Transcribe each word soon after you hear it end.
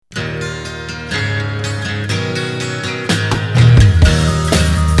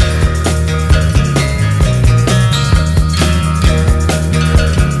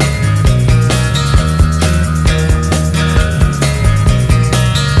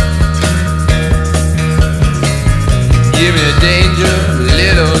danger,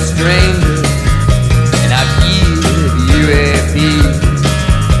 little stranger, and I'll give you a piece.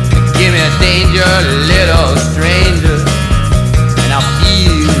 Give me danger, little stranger, and I'll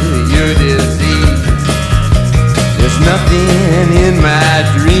feel your disease. There's nothing in my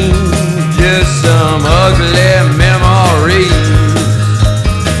dreams, just some ugly memories.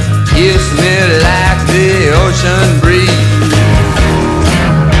 Kiss me like the ocean breeze.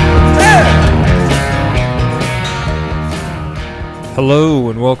 Hello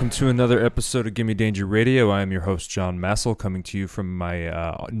and welcome to another episode of Gimme Danger Radio. I am your host, John Massel, coming to you from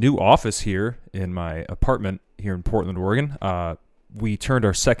my new office here in my apartment here in Portland, Oregon. We turned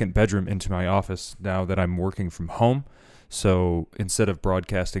our second bedroom into my office now that I'm working from home. So instead of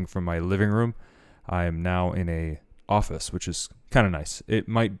broadcasting from my living room, I am now in a office, which is kind of nice. It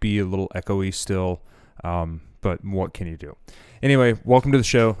might be a little echoey still, but what can you do? Anyway, welcome to the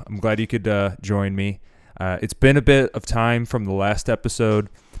show. I'm glad you could join me. It's been a bit of time from the last episode.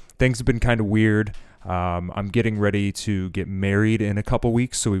 Things have been kind of weird. I'm getting ready to get married in a couple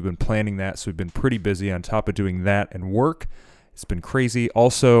weeks, so we've been planning that. So we've been pretty busy on top of doing that and work. It's been crazy.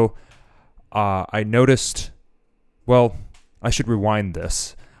 Also, I noticed, well, I should rewind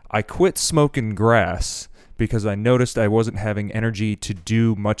this. I quit smoking grass because I noticed I wasn't having energy to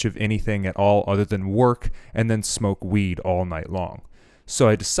do much of anything at all other than work and then smoke weed all night long. So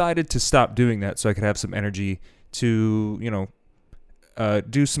I decided to stop doing that so I could have some energy to,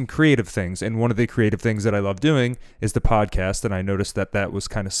 do some creative things. And one of the creative things that I love doing is the podcast, and I noticed that that was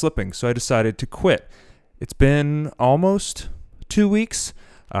kind of slipping. So I decided to quit. It's been almost 2 weeks.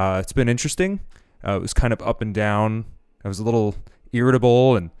 It's been interesting. It was kind of up and down. I was a little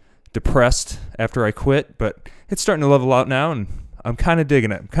irritable and depressed after I quit, but it's starting to level out now, and I'm kind of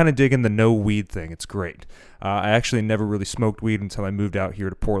digging it. I'm kind of digging the no weed thing. It's great. I actually never really smoked weed until I moved out here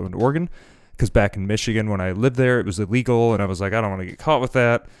to Portland, Oregon, because back in Michigan when I lived there, it was illegal, and I was like, I don't want to get caught with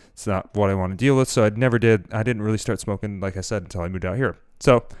that. It's not what I want to deal with, so I didn't really start smoking, like I said, until I moved out here.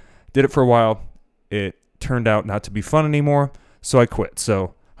 So did it for a while. It turned out not to be fun anymore, so I quit.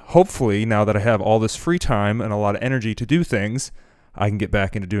 So hopefully now that I have all this free time and a lot of energy to do things, I can get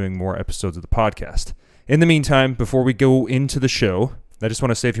back into doing more episodes of the podcast. In the meantime, before we go into the show, I just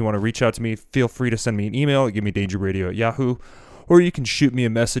want to say if you want to reach out to me, feel free to send me an email at gimmedangerradio@yahoo, or you can shoot me a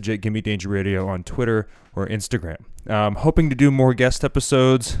message at gimmedangerradio on Twitter or Instagram. I'm hoping to do more guest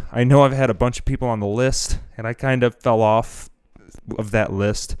episodes. I know I've had a bunch of people on the list, and I kind of fell off of that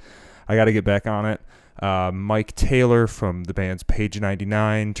list. I got to get back on it. Mike Taylor from the bands Page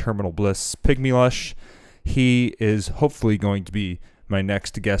 99, Terminal Bliss, Pygmy Lush. He is hopefully going to be my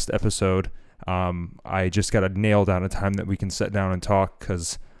next guest episode. I just got to nail down a time that we can sit down and talk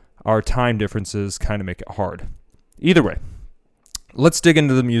because our time differences kind of make it hard. Either way, let's dig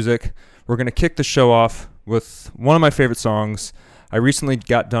into the music. We're going to kick the show off with one of my favorite songs. I recently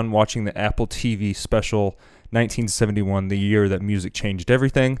got done watching the Apple TV special 1971, the year that music changed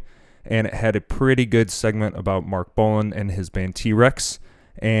everything, and it had a pretty good segment about Mark Bolan and his band T-Rex,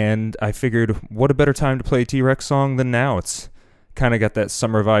 and I figured what a better time to play a T-Rex song than now. It's kind of got that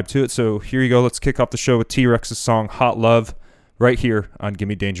summer vibe to it. So here you go. Let's kick off the show with T-Rex's song Hot Love right here on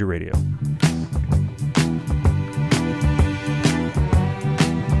Gimme Danger Radio.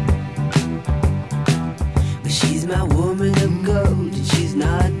 She's my woman of gold and she's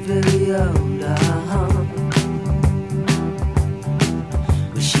not very old,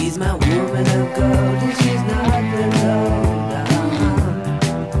 But she's my woman of gold and she's not very old,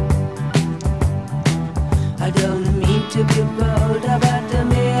 I don't mean to be bold, but to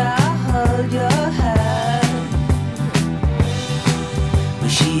me I hold your hand. But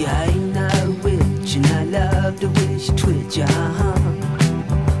she ain't no witch and I love the way she twitch,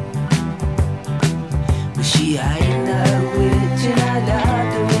 But she ain't no witch and I love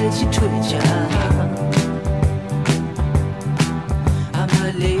the way she twitch, I'm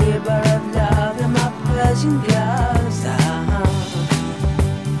a labor of love and my Persian gloves,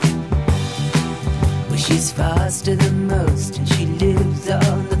 Well, she's faster than most and she lives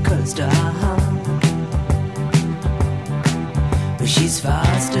on the coast, But she's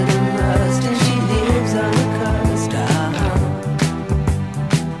faster than most and she lives on the coast,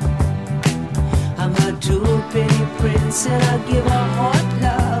 I'm a two-penny prince and I give her hot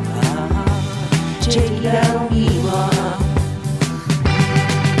love, Take down evil.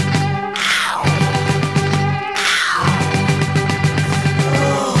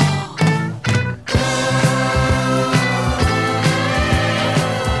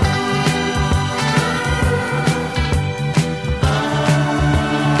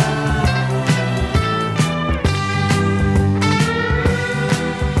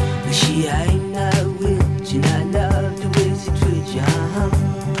 She ain't no witch and I love the way she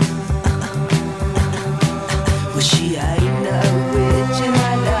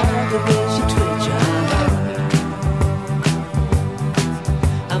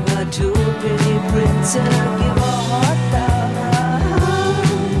prince and I give her hot love.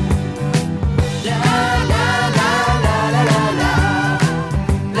 La la la la la la la.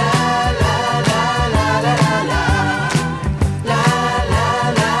 La la la la la la la. La la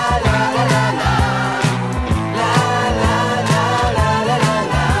la la la la la. La la la la la la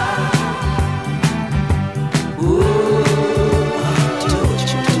la. Ooh, do what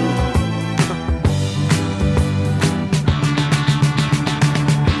you do.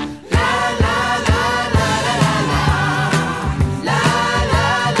 La la la la la la.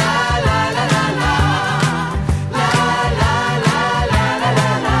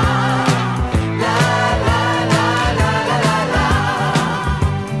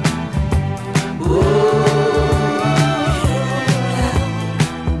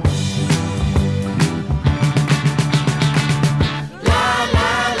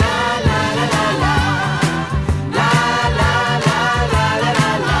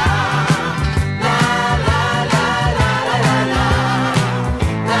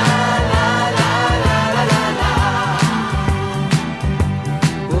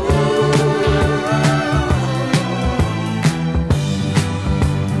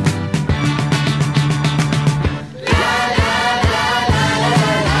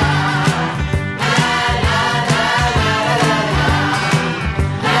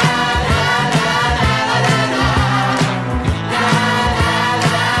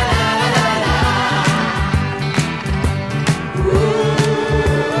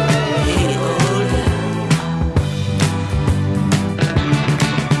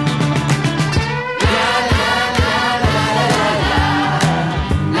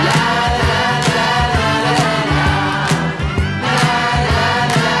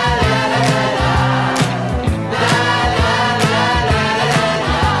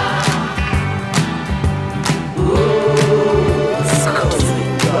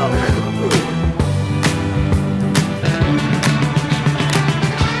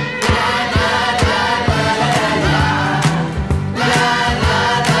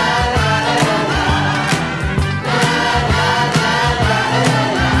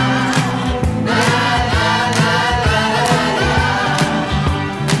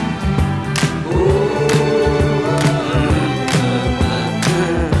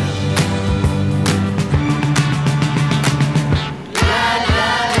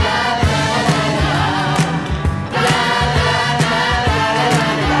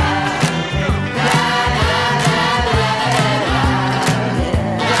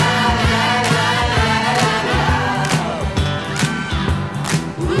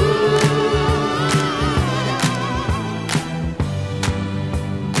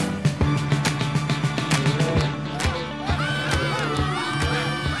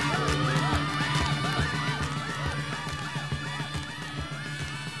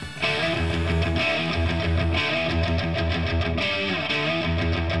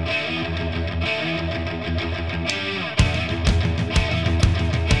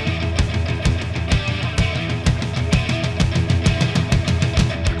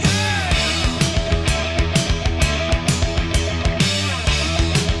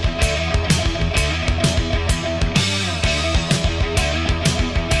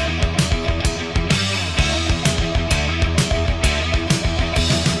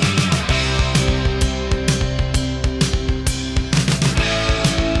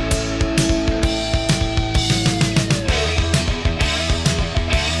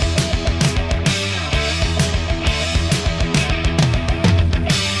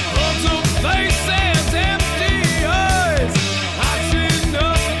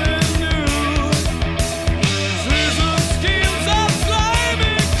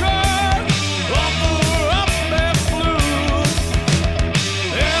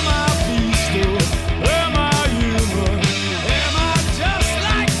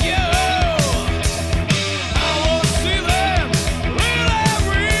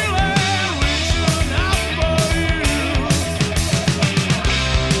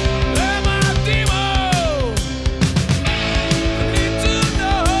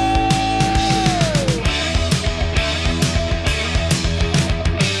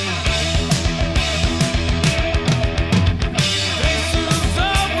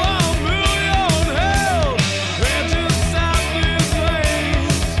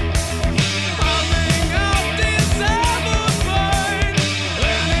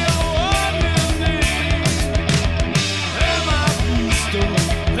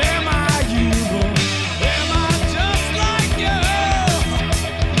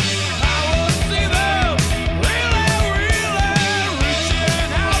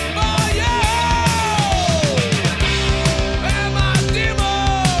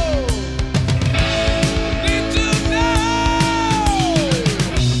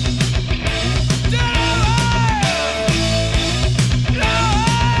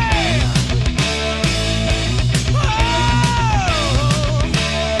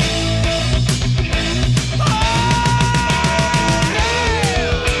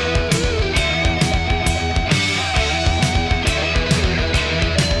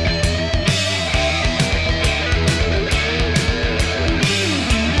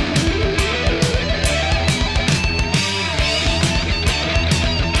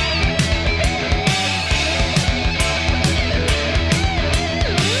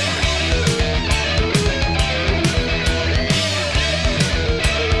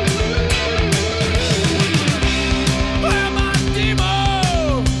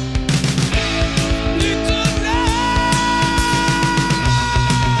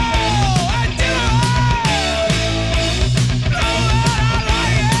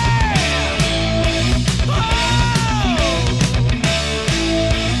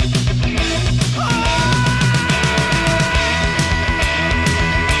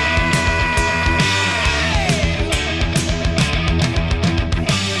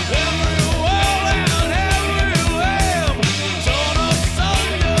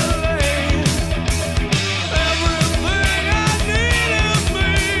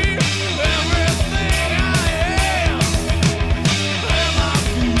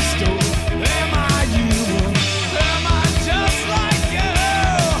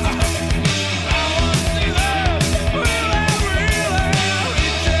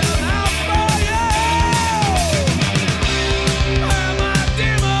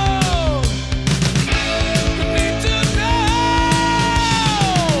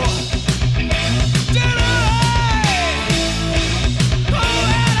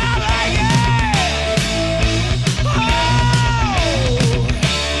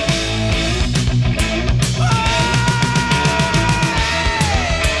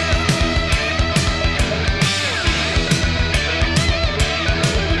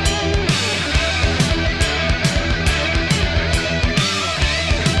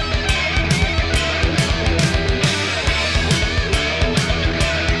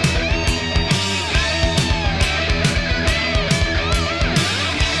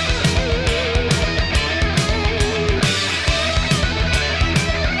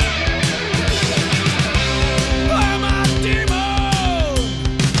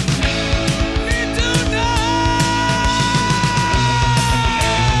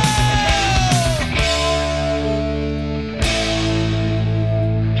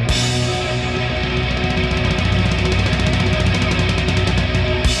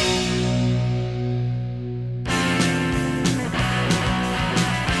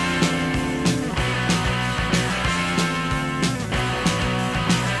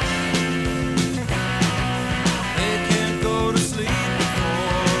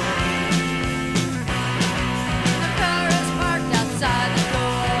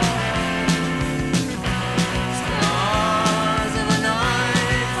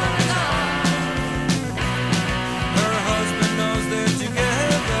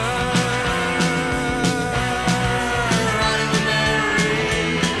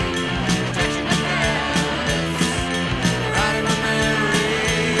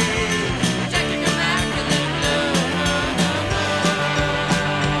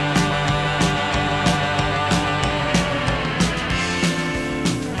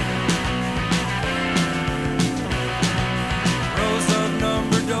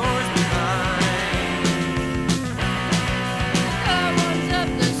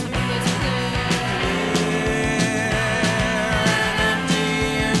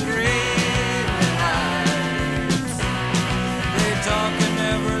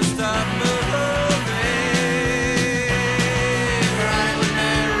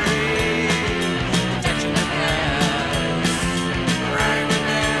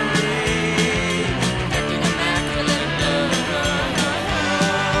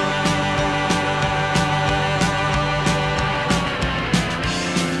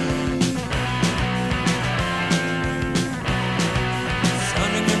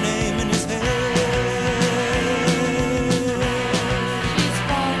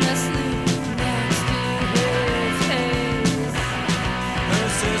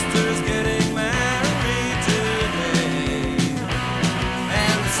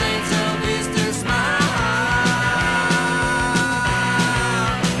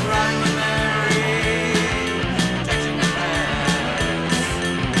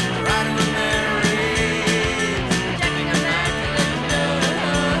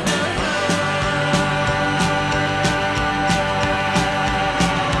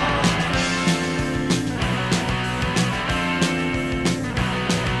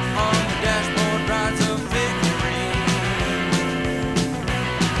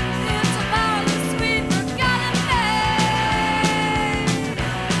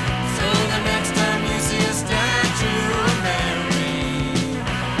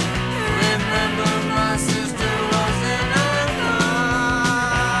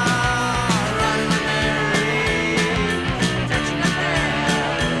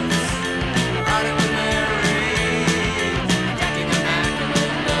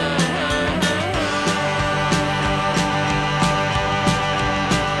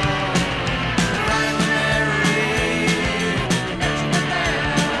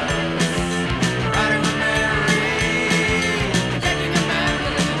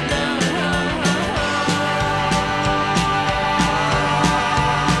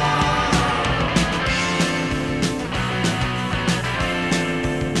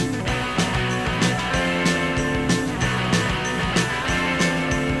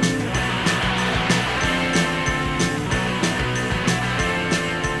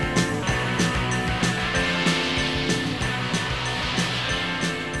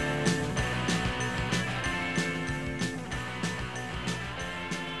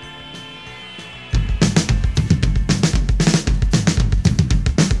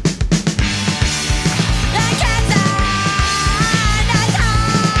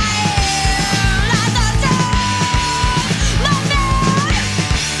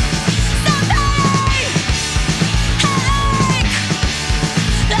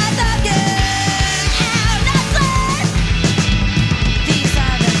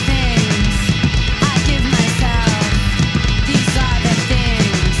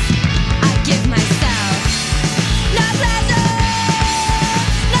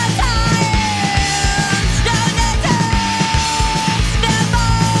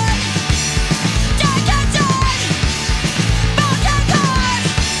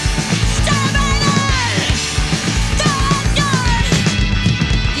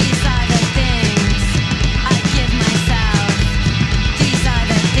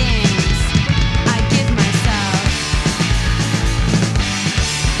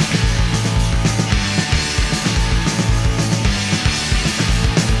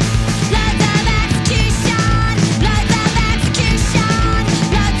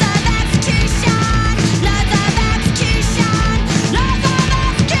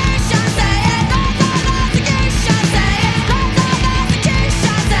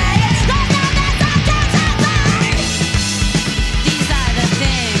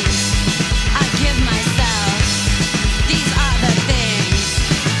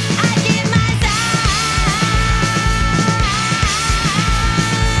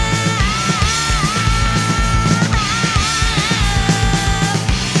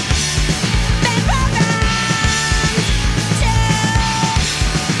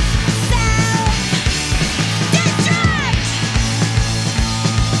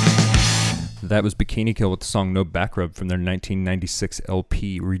 That was Bikini Kill with the song No Back Rub from their 1996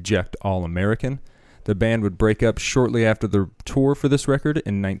 LP Reject All American. The band would break up shortly after the tour for this record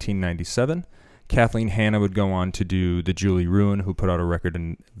in 1997. Kathleen Hanna would go on to do The Julie Ruin, who put out a record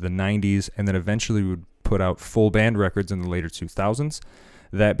in the 90s, and then eventually would put out full band records in the later 2000s.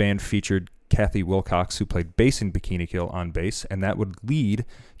 That band featured Kathy Wilcox, who played bass in Bikini Kill on bass, and that would lead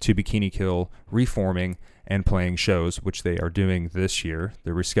to Bikini Kill reforming and playing shows, which they are doing this year.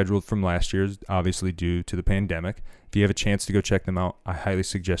 They're rescheduled from last year, obviously due to the pandemic. If you have a chance to go check them out, I highly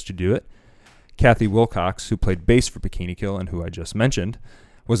suggest you do it. Kathy Wilcox, who played bass for Bikini Kill and who I just mentioned,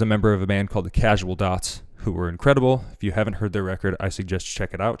 was a member of a band called the Casual Dots, who were incredible. If you haven't heard their record, I suggest you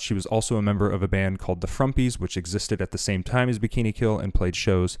check it out. She was also a member of a band called the Frumpies, which existed at the same time as Bikini Kill and played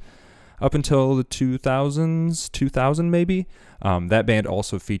shows up until the 2000 maybe. That band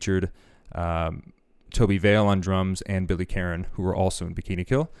also featured Toby Vale on drums and Billy Karen, who were also in Bikini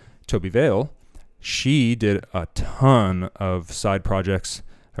Kill. Toby Vale, she did a ton of side projects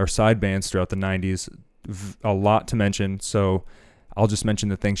or side bands throughout the 90s, a lot to mention, so I'll just mention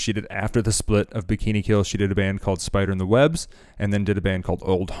the things she did after the split of Bikini Kill. She did a band called Spider in the Webs, and then did a band called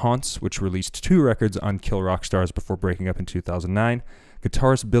Old Haunts, which released 2 records on Kill Rock Stars before breaking up in 2009.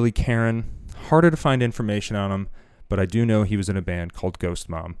 Guitarist Billy Karen, harder to find information on him, but I do know he was in a band called Ghost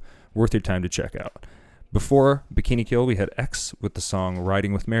Mom. Worth your time to check out. Before Bikini Kill, we had X with the song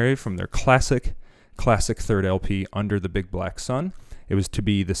Riding with Mary from their classic third LP, Under the Big Black Sun. It was to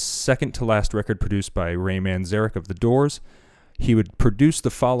be the second to last record produced by Ray Manzarek of The Doors. He would produce the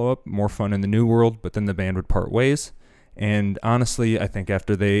follow-up, More Fun in the New World, but then the band would part ways. And honestly, I think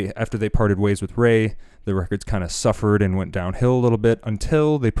after they parted ways with Ray, the records kind of suffered and went downhill a little bit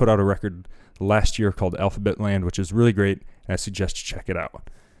until they put out a record last year called Alphabet Land, which is really great, and I suggest you check it out.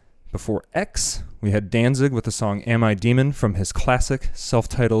 Before X, we had Danzig with the song Am I Demon from his classic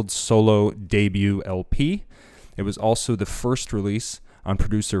self-titled solo debut LP. It was also the first release on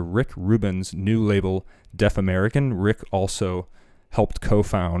producer Rick Rubin's new label, Def American. Rick also helped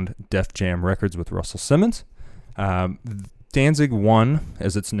co-found Def Jam Records with Russell Simmons. Danzig 1,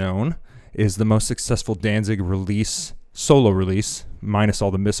 as it's known, is the most successful Danzig solo release, minus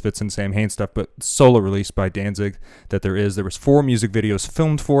all the Misfits and Sam Hain stuff, but solo release by Danzig that there is. There was 4 music videos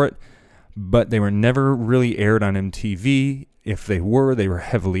filmed for it, but they were never really aired on MTV. If they were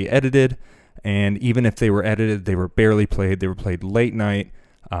heavily edited, and even if they were edited, they were barely played. They were played late night,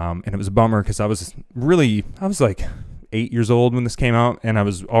 and it was a bummer because I was like 8 years old when this came out, and I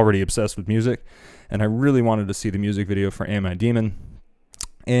was already obsessed with music, and I really wanted to see the music video for Am I Demon,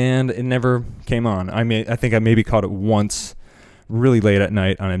 and it never came on. I think I maybe caught it once really late at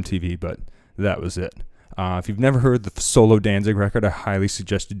night on MTV, but that was it. If you've never heard the solo Danzig record, I highly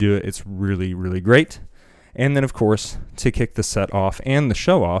suggest you do it. It's really, really great. And then, of course, to kick the set off and the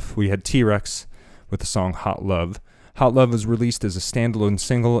show off, we had T-Rex with the song Hot Love. Hot Love was released as a standalone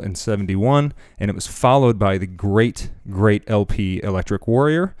single in 1971, and it was followed by the great LP Electric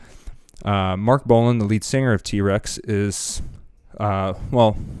Warrior. Mark Bolan, the lead singer of T-Rex, is,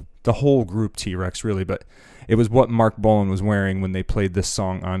 the whole group T-Rex, really, but it was what Mark Bolan was wearing when they played this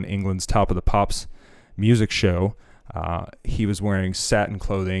song on England's Top of the Pops music show. He was wearing satin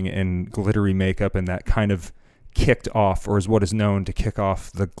clothing and glittery makeup, and that kind of kicked off, or is what is known to kick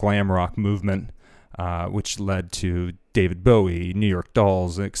off, the glam rock movement, which led to David Bowie, New York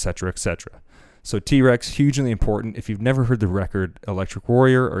Dolls, etc., etc. So T-Rex, hugely important. If you've never heard the record Electric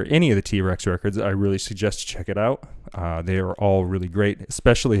Warrior or any of the T-Rex records, I really suggest you check it out. They are all really great,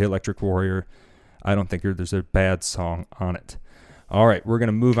 especially Electric Warrior. I don't think there's a bad song on it. All right, we're going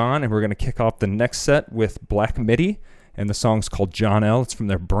to move on, and we're going to kick off the next set with Black MIDI, and the song's called John L. It's from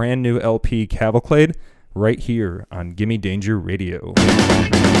their brand new LP, Cavalcade, right here on Gimme Danger Radio.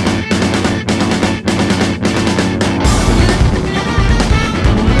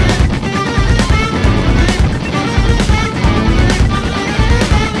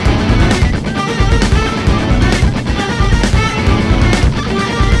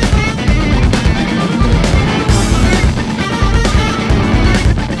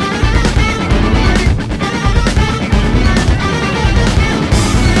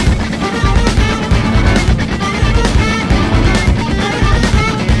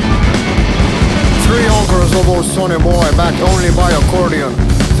 Sonny boy, backed only by accordion.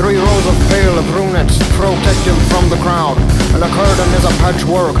 3 rows of pale brunettes protect him from the crowd, and the curtain is a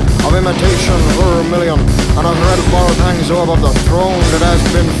patchwork of imitation vermilion, and a red ball hangs over the throne that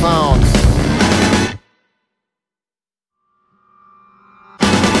has been found.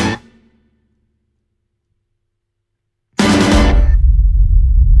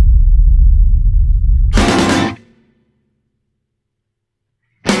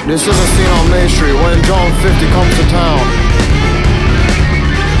 This is a scene on Main Street when John 50 comes to town.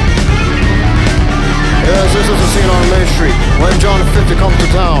 Yes, this is a scene on Main Street when John 50 comes to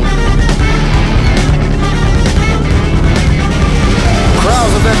town.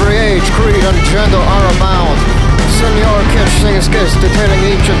 Crowds of every age, creed, and gender are abound. Senor Kitsch sings skits detailing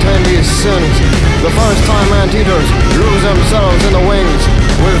each attendee's sins. The first-time anteaters lose themselves in the wings.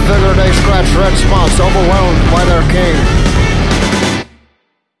 With vigor they scratch red spots, overwhelmed by their king.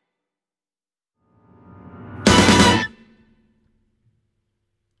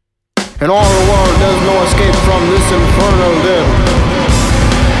 In all the world, there's no escape from this infernal din.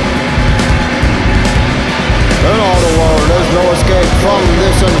 In all the world, there's no escape from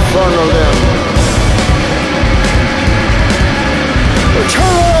this infernal din. The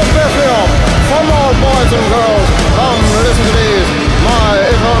children of Bethlehem, from all boys and girls, come listen to these, my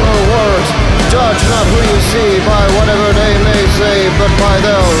eternal words. Judge not who you see by whatever they may say, but by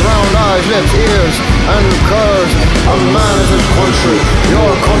their round eyes, lips, ears, and curves. A man is his country,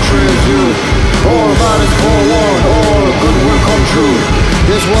 your country is you. All bad is forewarned, all good will come true.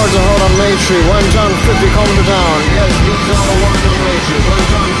 These words are heard on Main Street when John 50 comes to town. Yes, these are the words on Main Street when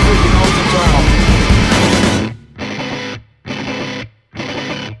John 50 comes to town.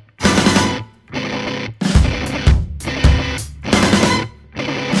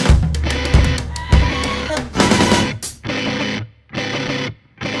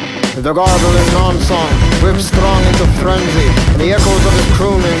 The garbling non-song whips strong into frenzy, and the echoes of his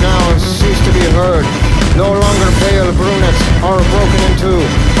crooning now cease to be heard. No longer pale brunettes are broken in two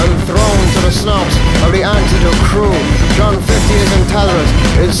and thrown to the snouts of the anteater crew. John 50 is in tatters,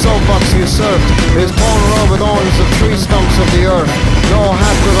 his soapbox usurped, his torn robe adorns the tree stumps of the earth. No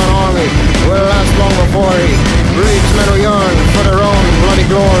half-driven army will last long before he breeds men who yearn for their own bloody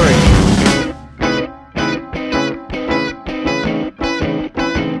glory.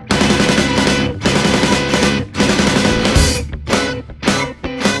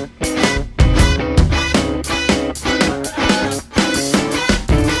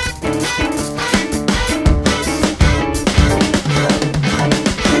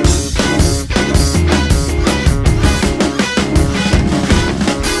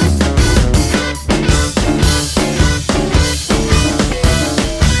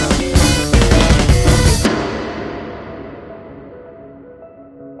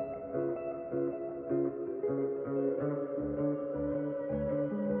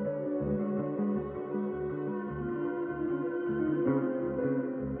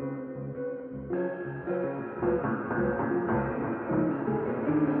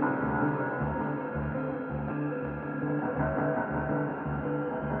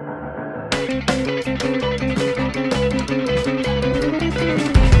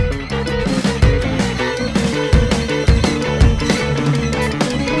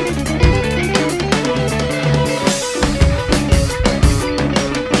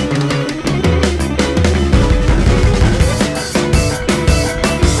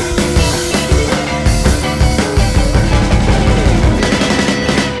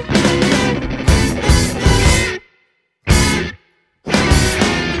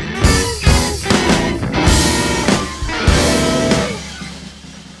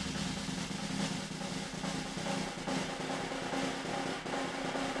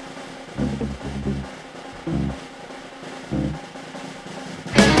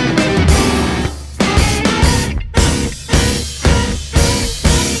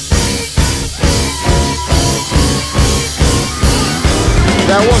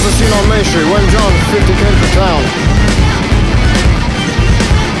 That was a scene on Main Street when John 50 came to town.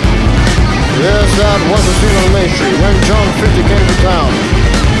 Yes, that was a scene on Main Street when John 50 came to town.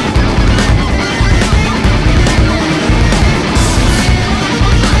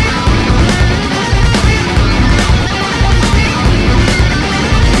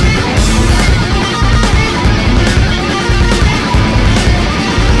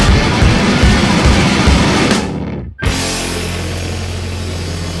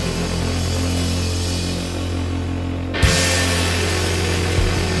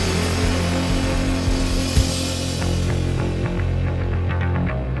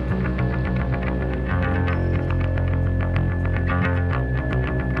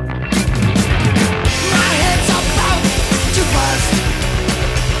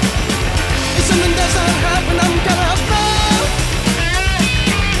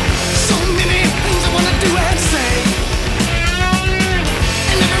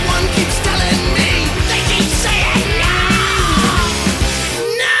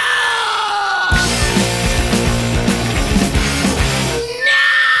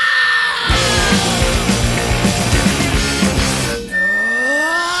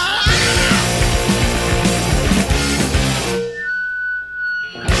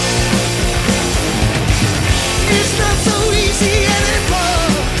 It's not so easy anymore.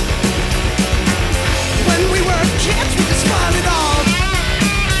 When we were kids, we just found it all.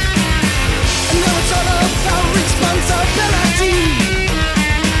 And now it's all about responsibility.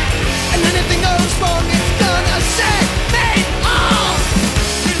 And anything goes wrong, it's gonna set me off.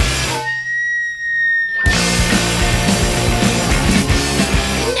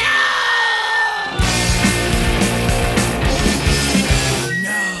 No!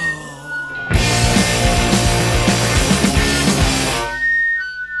 No!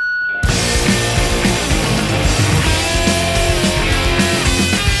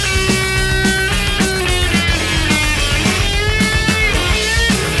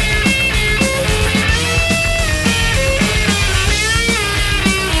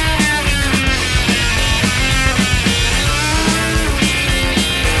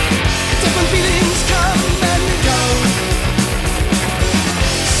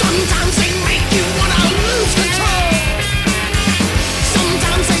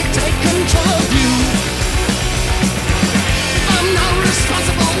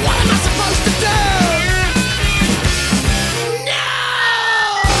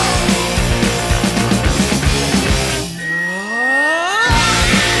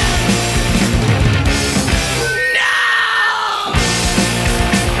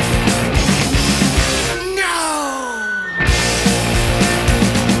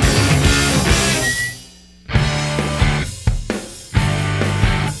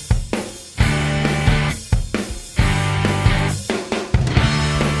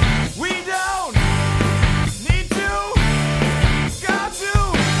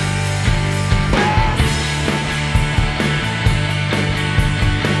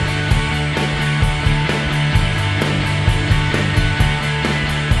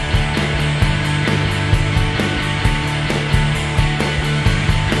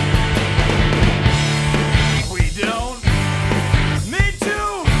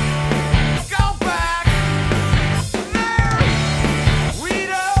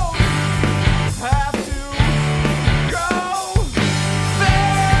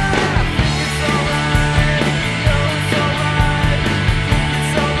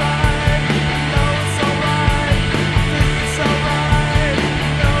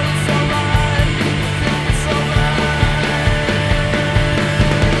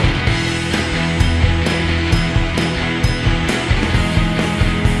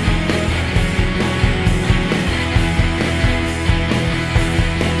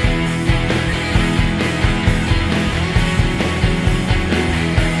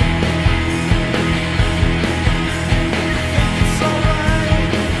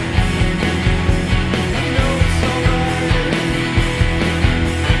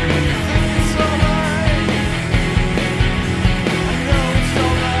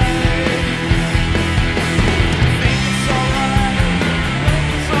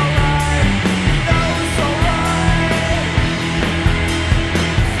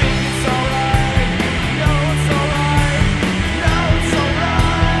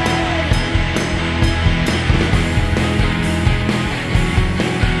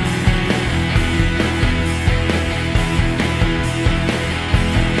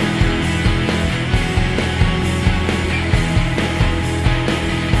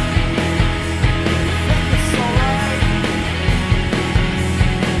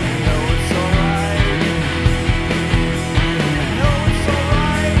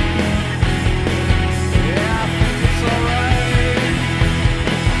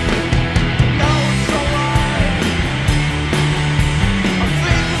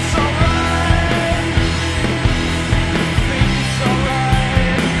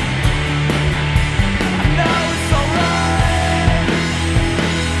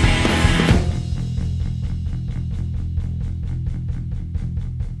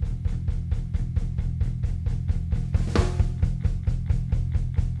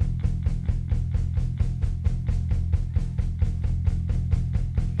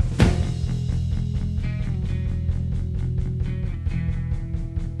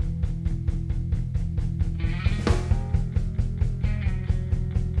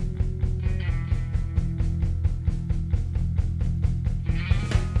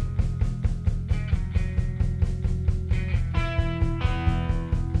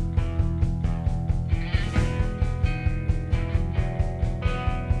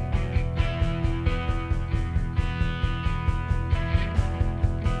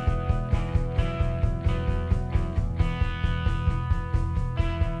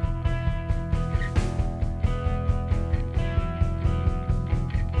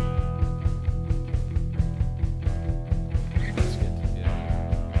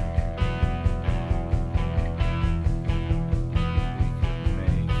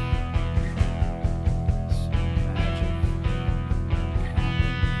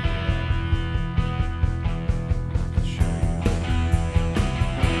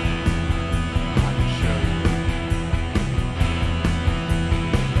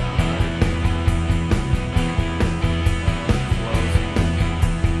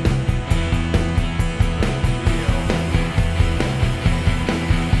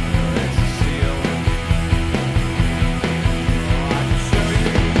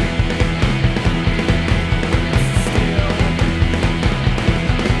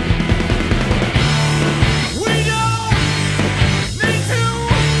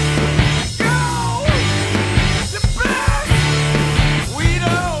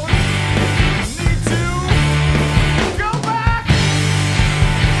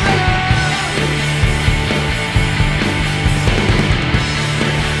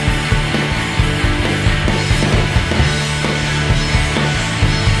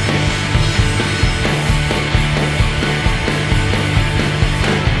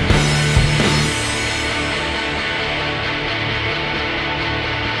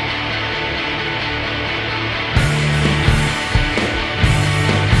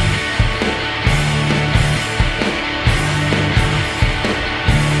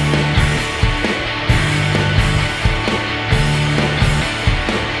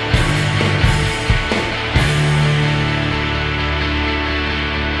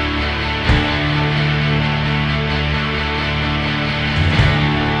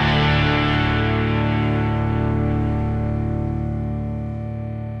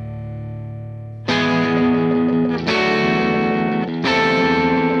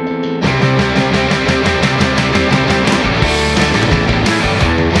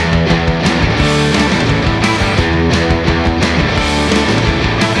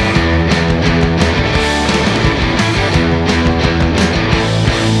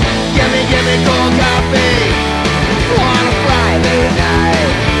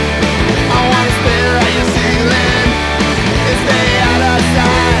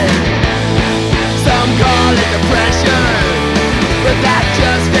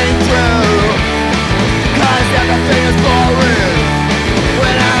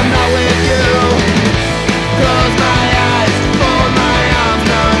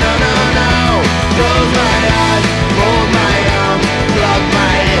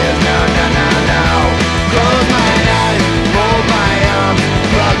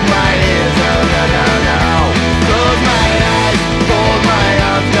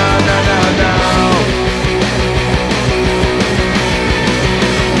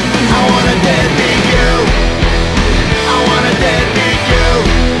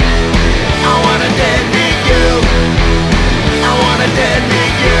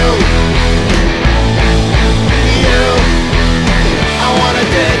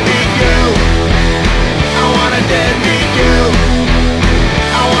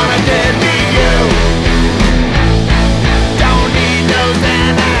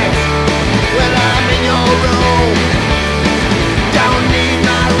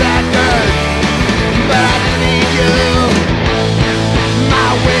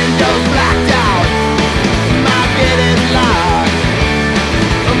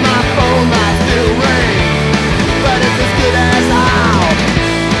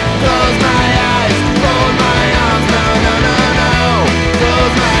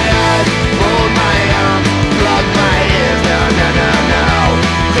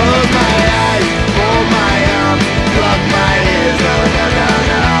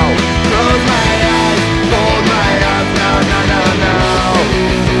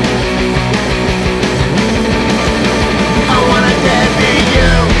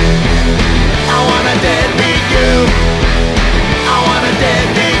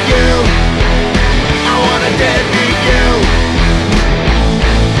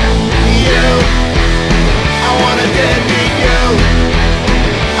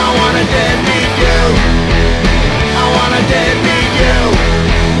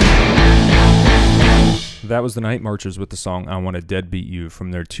 That was the Night Marchers with the song I Want to Deadbeat You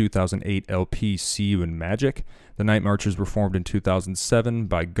from their 2008 LP See You in Magic. The Night Marchers were formed in 2007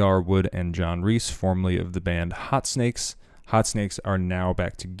 by Garwood and John Reese, formerly of the band Hot Snakes. Hot Snakes are now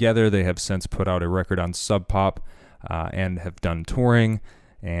back together. They have since put out a record on Sub Pop and have done touring.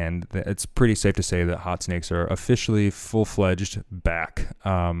 And it's pretty safe to say that Hot Snakes are officially full-fledged back.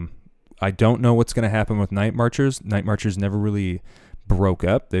 I don't know what's going to happen with Night Marchers. Night Marchers never really broke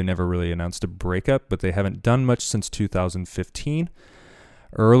up. They never really announced a breakup, but they haven't done much since 2015.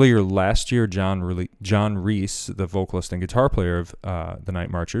 Earlier last year, John Reese, the vocalist and guitar player of the Night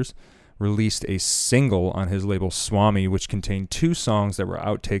Marchers, released a single on his label Swami, which contained 2 songs that were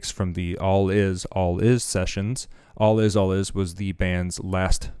outtakes from the All Is sessions. All Is was the band's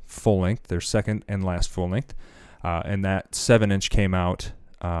last full-length, their second and last full-length, and that 7-inch came out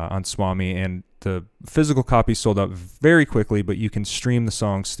on Swami, and the physical copy sold out very quickly, but you can stream the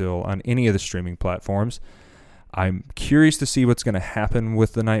song still on any of the streaming platforms. I'm curious to see what's going to happen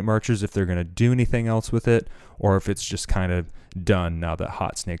with the Night Marchers, if they're going to do anything else with it, or if it's just kind of done now that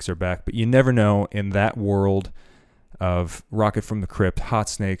Hot Snakes are back. But you never know in that world of Rocket from the Crypt, Hot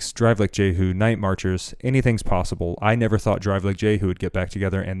Snakes, Drive Like Jehu, Night Marchers, anything's possible. I never thought Drive Like Jehu would get back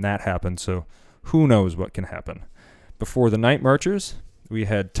together, and that happened, so who knows what can happen. Before the Night Marchers, we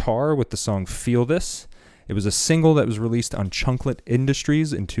had Tar with the song Feel This. It was a single that was released on Chunklet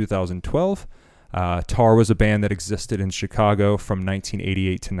Industries in 2012. Tar was a band that existed in Chicago from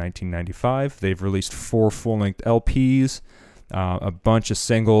 1988 to 1995. They've released 4 full-length LPs, a bunch of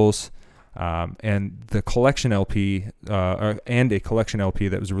singles, and the collection LP, and a collection LP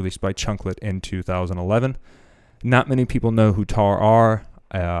that was released by Chunklet in 2011. Not many people know who Tar are.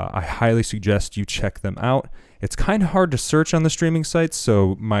 I highly suggest you check them out. It's kind of hard to search on the streaming sites,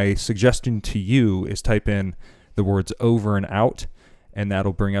 so my suggestion to you is type in the words Over and Out, and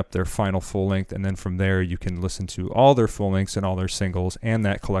that'll bring up their final full length, and then from there you can listen to all their full lengths and all their singles and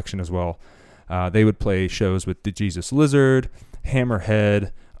that collection as well. They would play shows with the Jesus Lizard,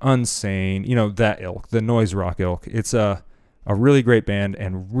 Hammerhead, Unsane, you know, that ilk, the noise rock ilk. It's a really great band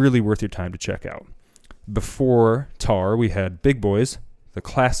and really worth your time to check out. Before Tar, we had Big Boys, the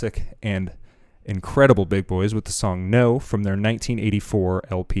classic and incredible Big Boys with the song No from their 1984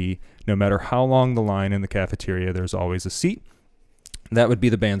 LP, No Matter How Long the Line in the Cafeteria, There's Always a Seat. That would be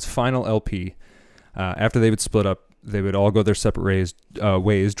the band's final LP. After they would split up, they would all go their separate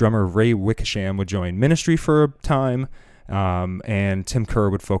ways. Drummer Ray Wickersham would join Ministry for a time, and Tim Kerr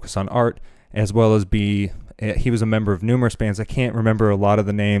would focus on art, as well as he was a member of numerous bands. I can't remember a lot of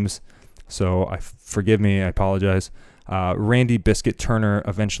the names, so forgive me, I apologize. Randy Biscuit Turner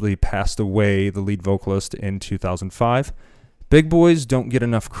eventually passed away, the lead vocalist, in 2005. Big Boys don't get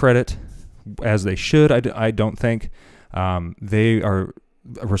enough credit, as they should, I don't think. They are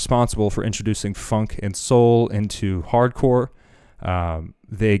responsible for introducing funk and soul into hardcore.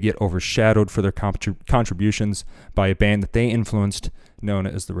 They get overshadowed for their contributions by a band that they influenced, known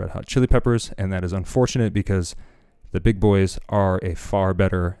as the Red Hot Chili Peppers, and that is unfortunate because the Big Boys are a far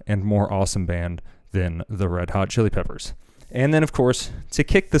better and more awesome band than the Red Hot Chili Peppers. And then, of course, to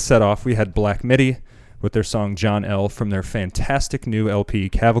kick the set off, we had Black Midi with their song John L. from their fantastic new LP,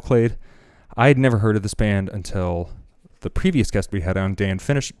 Cavalcade. I had never heard of this band until the previous guest we had on, Dan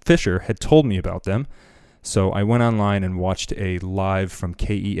Fisher, had told me about them. So I went online and watched a live from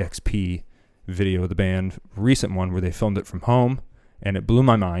KEXP video of the band, recent one where they filmed it from home, and it blew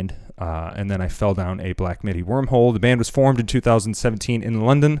my mind. And then I fell down a Black Midi wormhole. The band was formed in 2017 in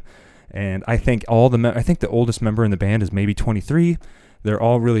London, and I think I think the oldest member in the band is maybe 23. They're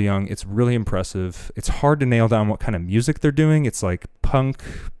all really young. It's really impressive. It's hard to nail down what kind of music they're doing. It's like punk,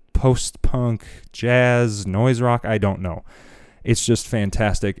 post-punk, jazz, noise rock. I don't know. It's just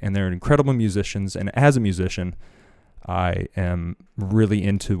fantastic, and they're incredible musicians, and as a musician, I am really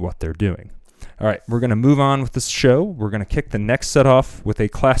into what they're doing. All right, we're going to move on with this show. We're going to kick the next set off with a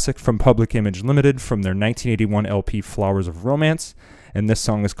classic from Public Image Limited from their 1981 LP, Flowers of Romance, and this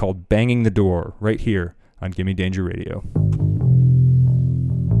song is called Banging the Door, right here on Gimme Danger Radio.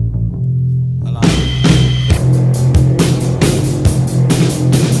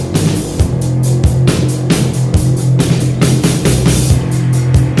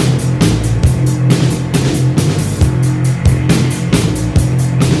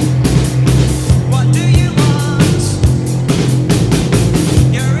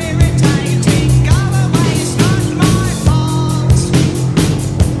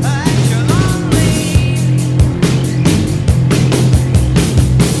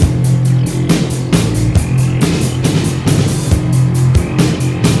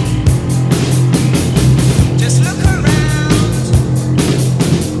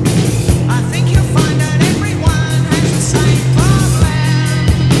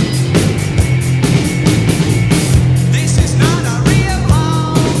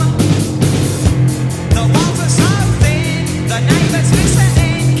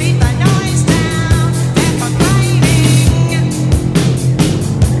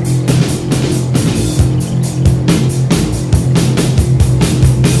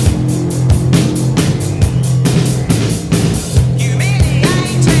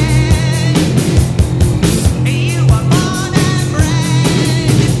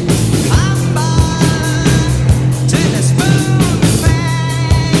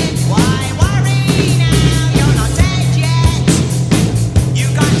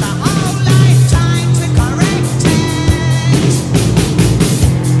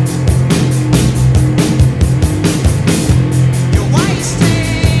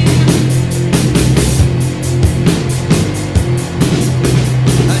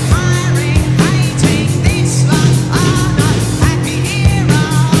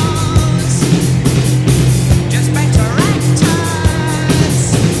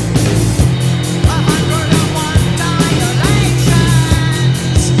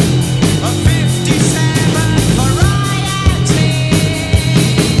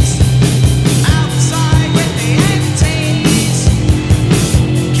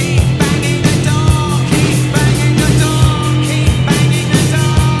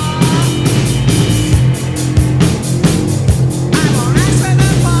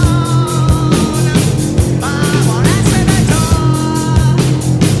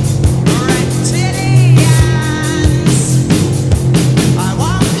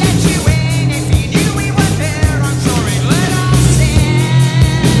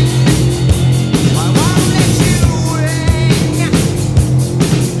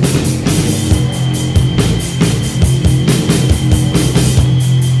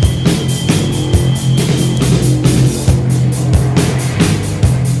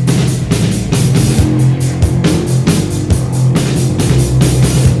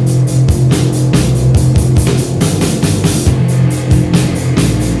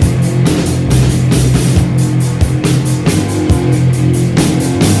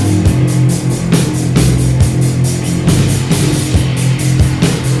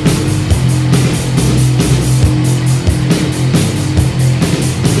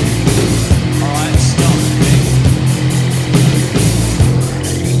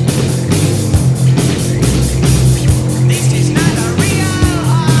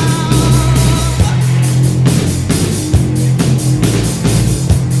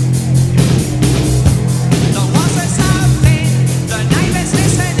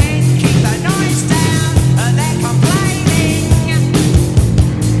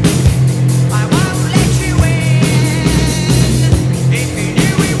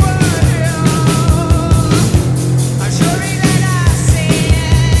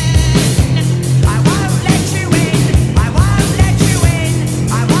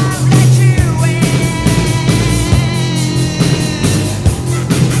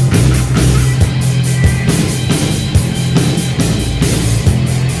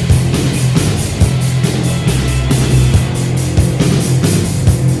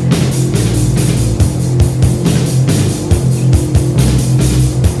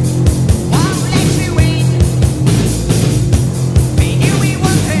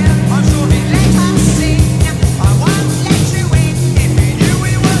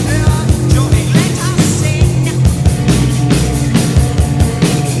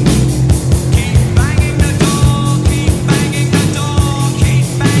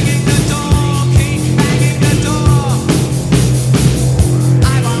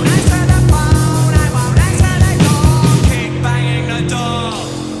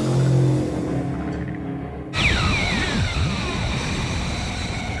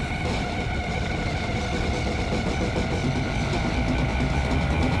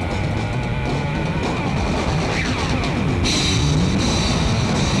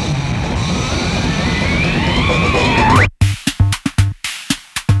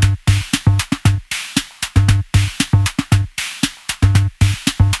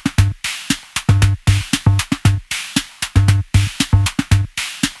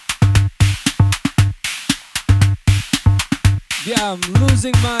 I'm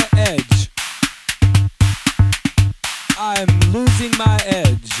losing my edge. I'm losing my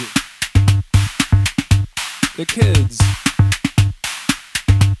edge. The kids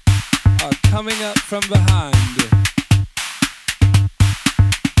are coming up from behind.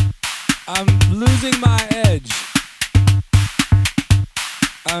 I'm losing my edge.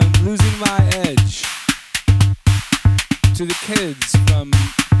 I'm losing my edge to the kids from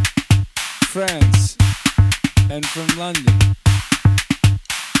France and from London.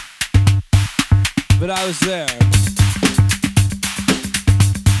 But I was there.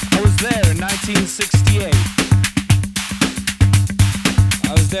 I was there in 1968.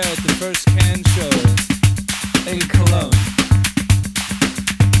 I was there at the first Cannes show in Cologne.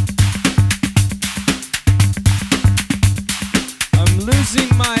 I'm losing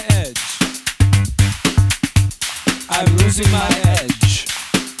my edge. I'm losing my edge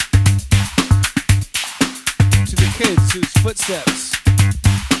to the kids whose footsteps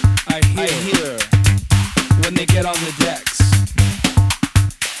I hear when they get on the decks.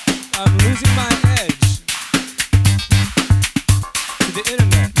 I'm losing my edge to the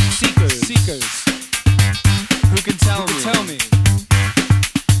internet seekers who can tell me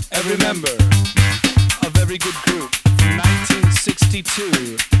every member of every good group from 1962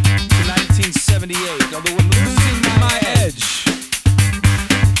 to 1978. Although I'm losing my edge,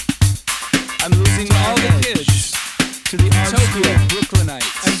 I'm losing all the kids to the art school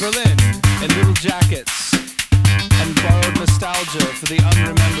Brooklynites and Berlin in little jackets and borrowed nostalgia for the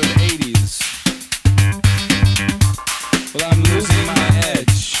unremembered 80s. Well, I'm losing my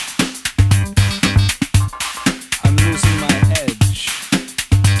edge. I'm losing my edge.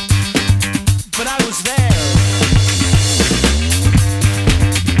 But I was there.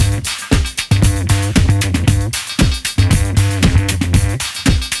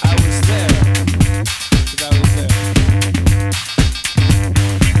 I was there. But I was there.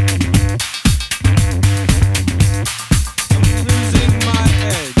 I'm losing my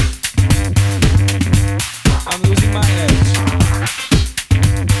edge. I'm losing my edge.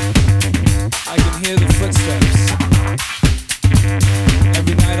 I can hear the footsteps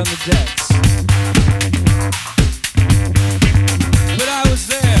every night on the decks. But I was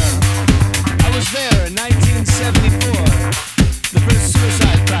there. I was there in 1974. The first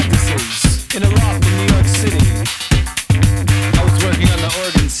suicide practices in a loft in New York City. I was working on the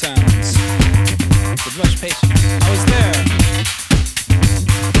organ sounds with much patience. I was there.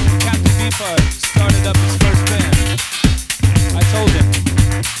 Captain Beefheart started up his first band. I told him,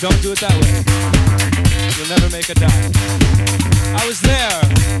 don't do it that way. You'll never make a dime. I was there.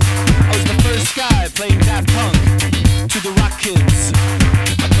 I was the first guy playing Daft Punk to the Rock Kids.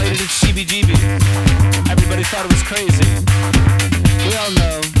 I played it at CBGB. Everybody thought it was crazy. We all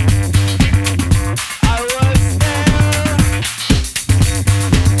know. I was there.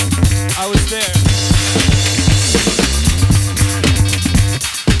 I was there.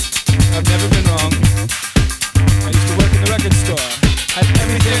 I've never been wrong. I used to work in the record store. Had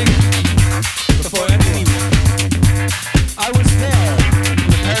everything before anyone. I was there in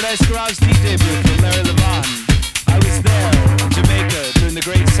the Paradise Garage DJ booth with Larry Levan. I was there in Jamaica during the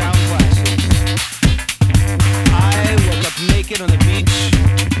great sound clashes. I woke up naked on the beach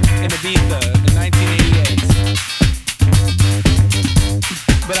in Ibiza in 1988.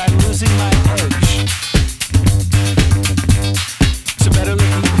 But I'm losing my edge to better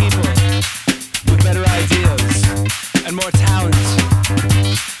looking people with better ideas and more talent,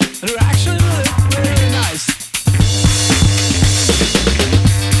 and who are actually really, really nice.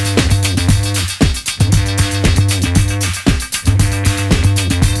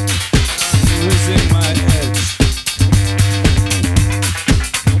 Losing my edge.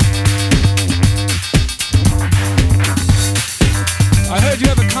 I heard you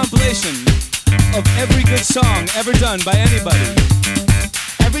have a compilation of every good song ever done by anybody.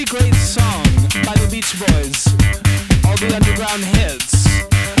 Every great song by the Beach Boys, all the underground hits,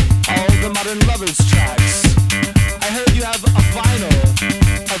 all the Modern Lovers tracks. I heard you have a vinyl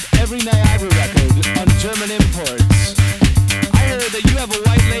of every Niagara record on German imports. I heard that you have a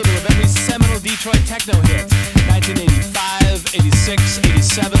white label of every seminal Detroit techno hit, 1985, 86,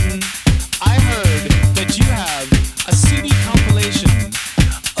 87. I heard that you have a CD compilation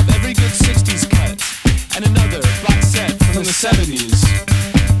of every good 60s cut and another box set from the 70s.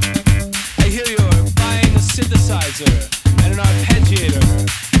 I hear you're buying a synthesizer and an arpeggiator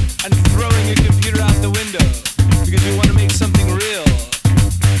and throwing your computer out the window because you want to make something real.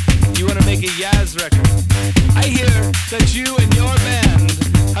 You want to make a Yaz record. I hear that you and your band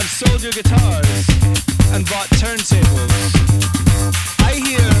have sold your guitars and bought turntables. I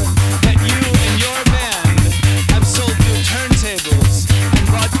hear that you and your band have sold your turntables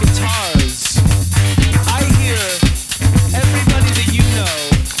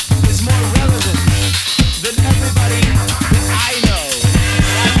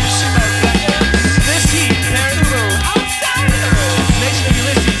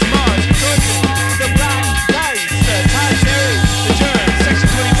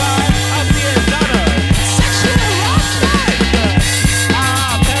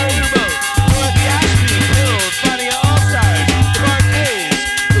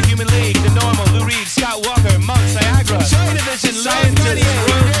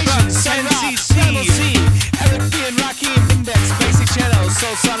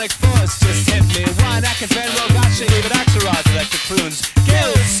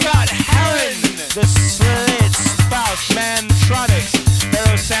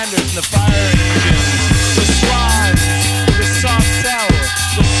thunders and the fire engines, the swans, the soft cell,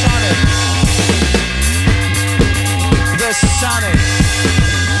 the sonic, the sonic,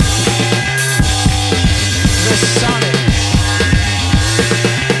 the sonic,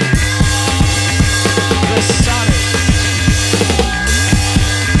 the sonic.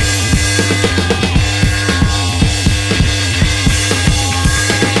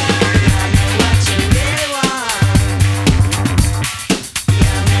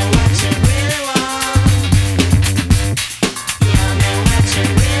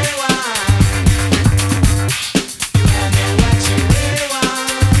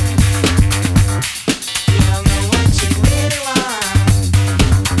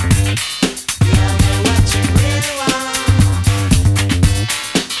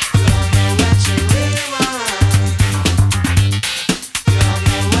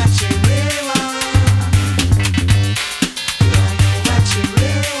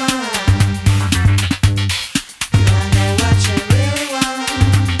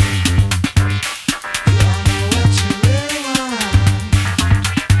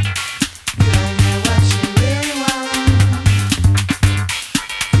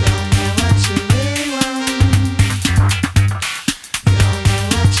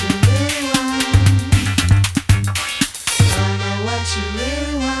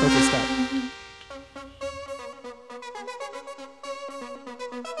 Okay, stop.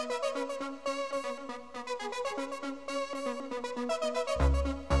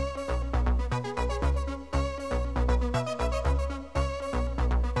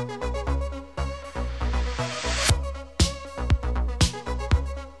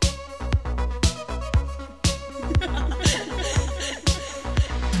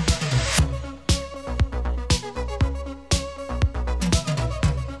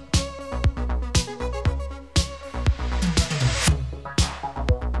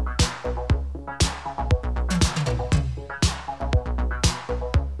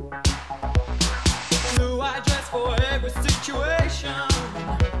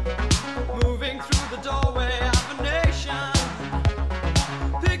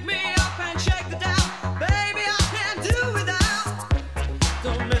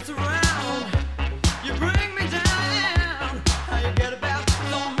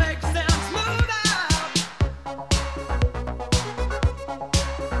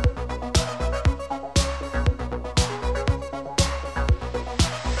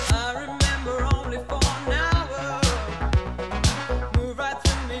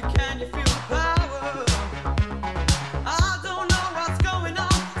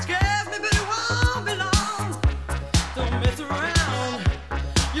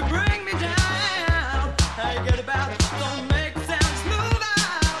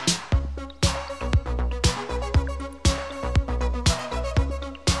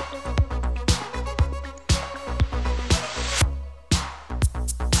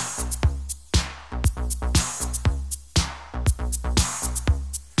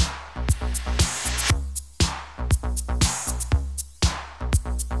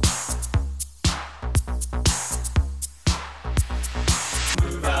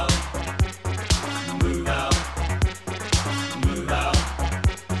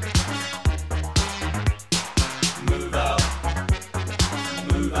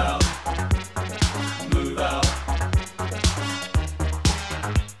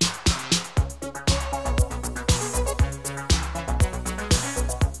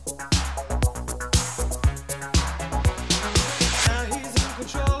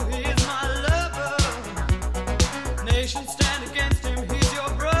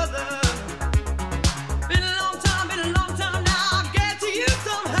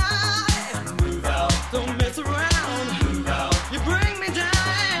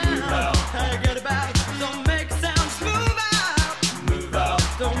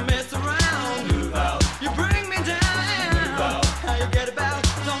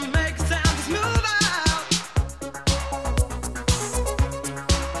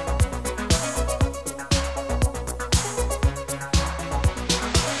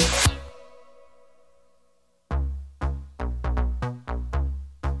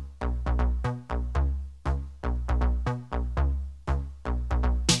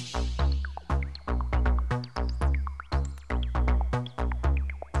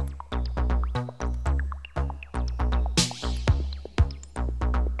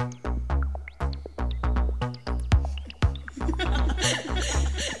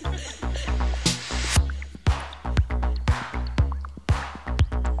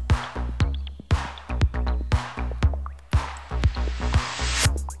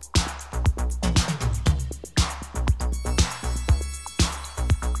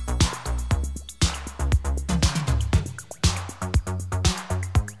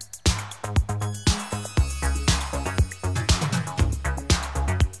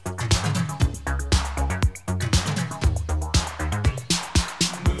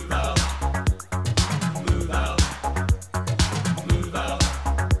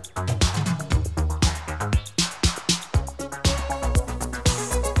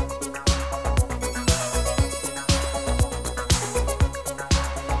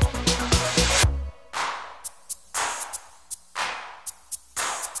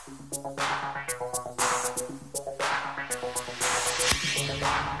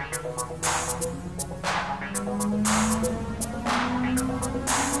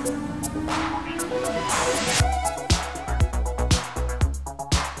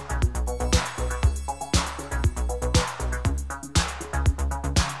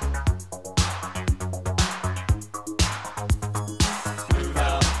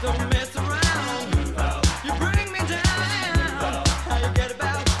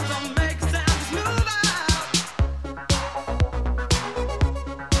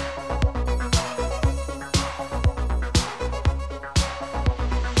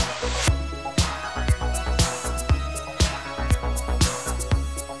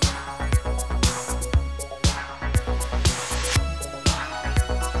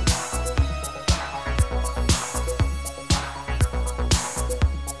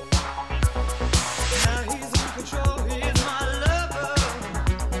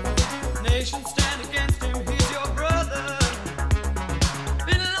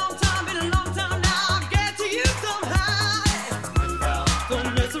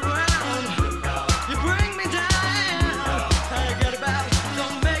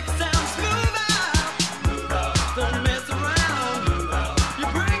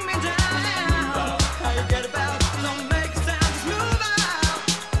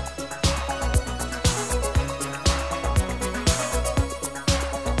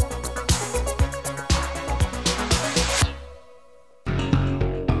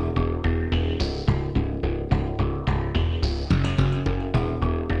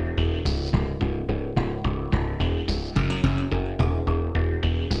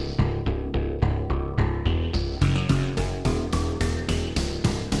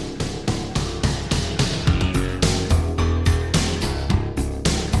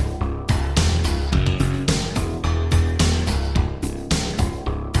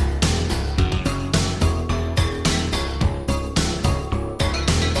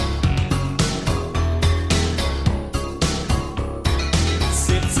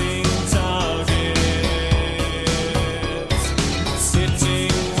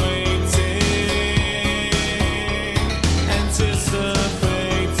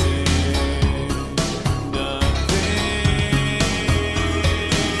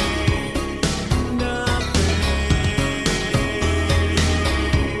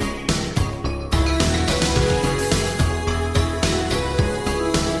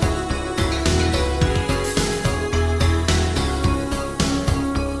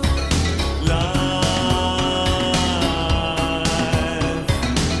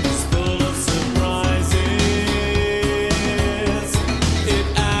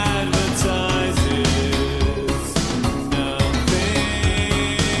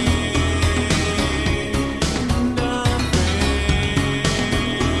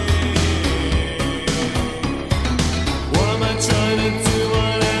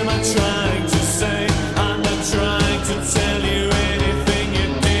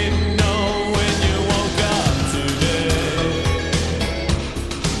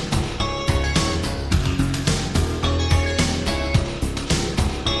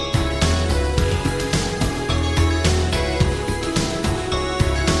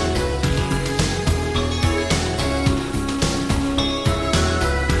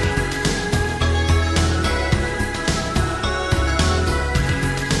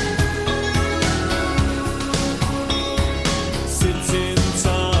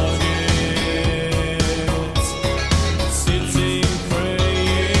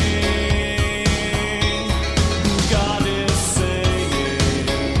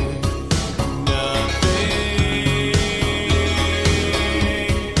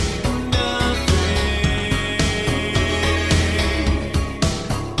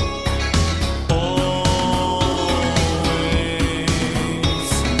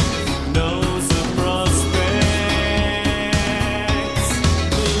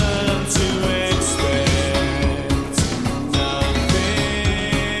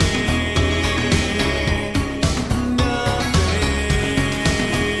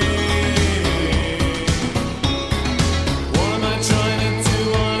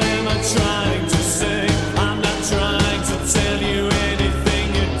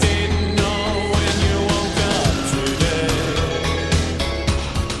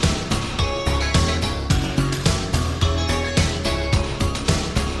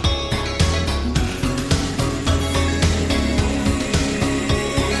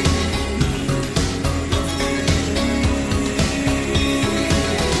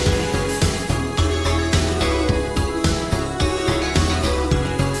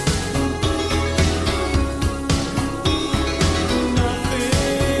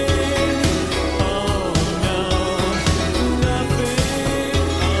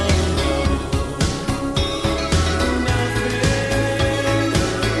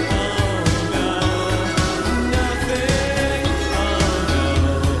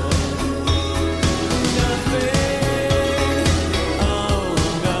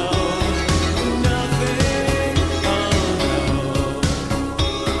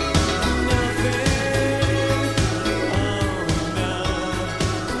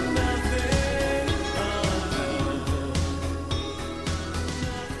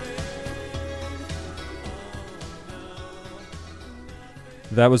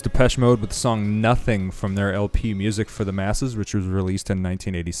 That was Depeche Mode with the song Nothing from their LP Music for the Masses, which was released in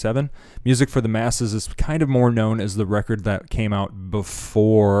 1987. Music for the Masses is kind of more known as the record that came out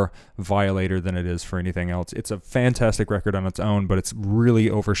before Violator than it is for anything else. It's a fantastic record on its own, but it's really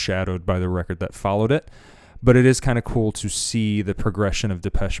overshadowed by the record that followed it. But it is kind of cool to see the progression of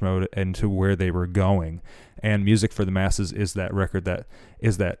Depeche Mode and to where they were going. And Music for the Masses is that record that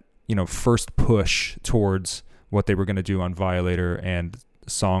is that, first push towards what they were going to do on Violator and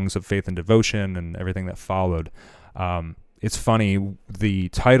Songs of Faith and Devotion and everything that followed. It's funny, the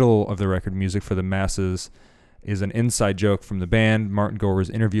title of the record, Music for the Masses, is an inside joke from the band. Martin Gore was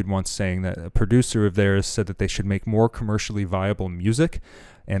interviewed once saying that a producer of theirs said that they should make more commercially viable music,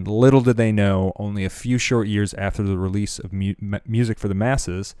 and little did they know, only a few short years after the release of Music for the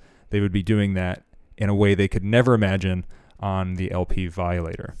Masses, they would be doing that in a way they could never imagine on the LP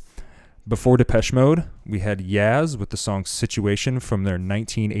Violator. Before Depeche Mode, we had Yaz with the song Situation from their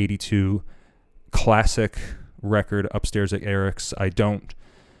 1982 classic record, Upstairs at Eric's.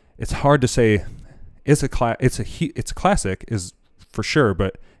 It's hard to say it's a classic, is for sure,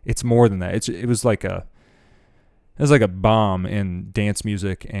 but it's more than that. It was like a bomb in dance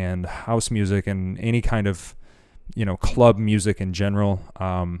music and house music and any kind of, club music in general.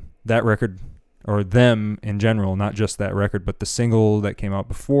 That record, or them in general, not just that record, but the single that came out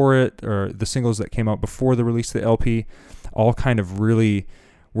before it, or the singles that came out before the release of the LP, all kind of really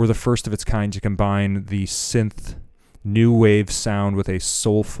were the first of its kind to combine the synth new wave sound with a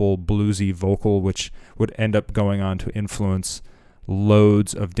soulful bluesy vocal, which would end up going on to influence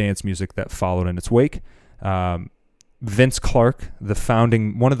loads of dance music that followed in its wake. Vince Clarke,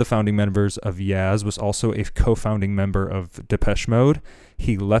 one of the founding members of Yaz, was also a co-founding member of Depeche Mode.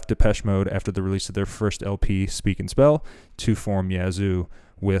 He left Depeche Mode after the release of their first LP, Speak and Spell, to form YAZOO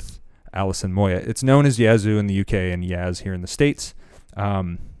with Alison Moya. It's known as YAZOO in the UK and Yaz here in the States.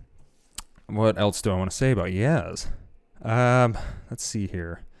 What else do I want to say about Yaz? Let's see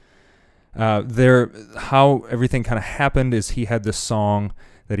here. How everything kind of happened is he had this song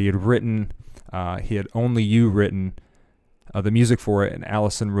that he had written. He had Only You written the music for it, and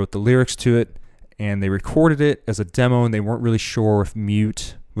Allison wrote the lyrics to it, and they recorded it as a demo, and they weren't really sure if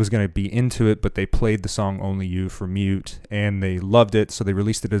Mute was going to be into it, but they played the song Only You for Mute, and they loved it, so they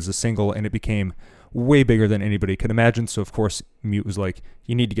released it as a single, and it became way bigger than anybody could imagine. So of course Mute was like,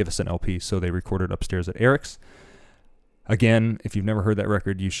 you need to give us an LP, so they recorded Upstairs at Eric's. Again, if you've never heard that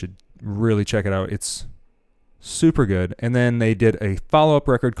record, you should really check it out. It's super good. And then they did a follow-up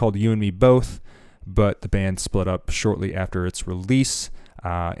record called You and Me Both, but the band split up shortly after its release.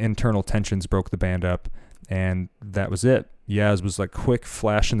 Internal tensions broke the band up, and that was it. Yaz was like quick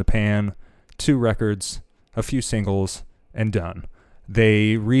flash in the pan, 2 records, a few singles, and done.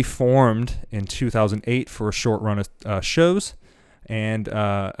 They reformed in 2008 for a short run of shows, and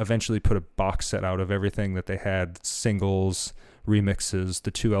eventually put a box set out of everything that they had, singles, remixes, the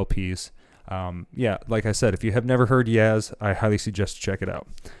 2 LPs. Like I said, if you have never heard Yaz, I highly suggest you check it out.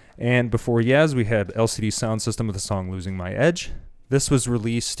 And before Yaz, we had LCD SoundSystem with the song Losing My Edge. This was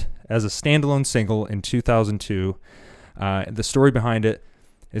released as a standalone single in 2002. The story behind it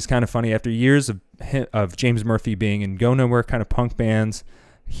is kind of funny. After years of James Murphy being in go-nowhere kind of punk bands,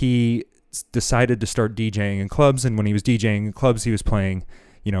 he decided to start DJing in clubs, and when he was DJing in clubs, he was playing,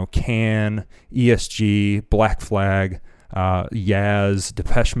 Can, ESG, Black Flag, Yaz,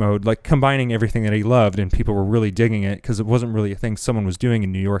 Depeche Mode, like combining everything that he loved, and people were really digging it because it wasn't really a thing someone was doing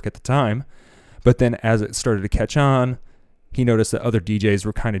in New York at the time. But then as it started to catch on, he noticed that other DJs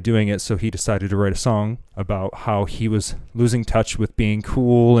were kind of doing it, so he decided to write a song about how he was losing touch with being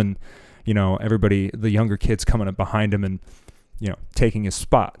cool, and everybody, the younger kids coming up behind him and taking his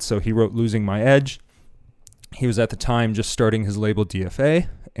spot. So he wrote Losing My Edge. He was at the time just starting his label DFA,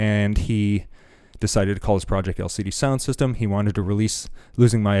 and he decided to call his project LCD SoundSystem. He wanted to release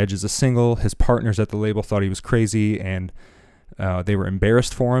Losing My Edge as a single. His partners at the label thought he was crazy, and they were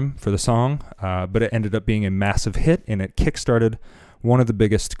embarrassed for him for the song, but it ended up being a massive hit, and it kickstarted one of the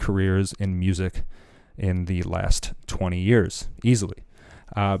biggest careers in music in the last 20 years, easily.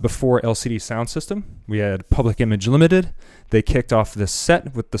 Before LCD SoundSystem, we had Public Image Limited. They kicked off this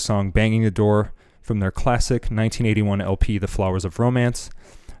set with the song Banging the Door from their classic 1981 LP, The Flowers of Romance.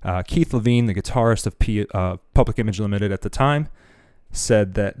 Keith Levine, the guitarist of Public Image Limited at the time,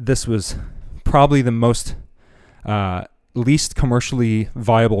 said that this was probably the most least commercially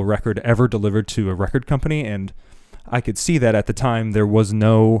viable record ever delivered to a record company, and I could see that at the time. There were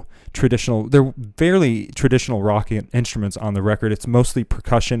barely traditional rock instruments on the record. It's mostly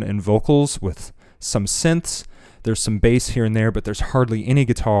percussion and vocals with some synths. There's some bass here and there, but there's hardly any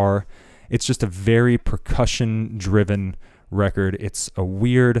guitar. It's just a very percussion-driven record. It's a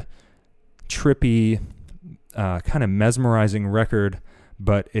weird, trippy, kind of mesmerizing record,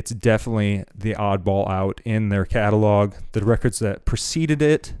 but it's definitely the oddball out in their catalog. The records that preceded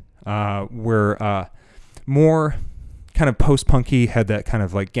it were more kind of post-punky, had that kind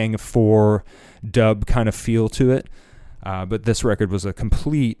of like Gang of Four dub kind of feel to it. But this record was a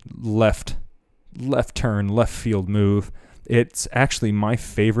complete left turn, left field move. It's actually my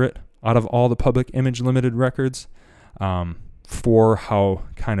favorite out of all the Public Image Limited records, for how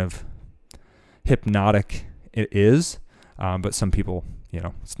kind of hypnotic it is. But some people,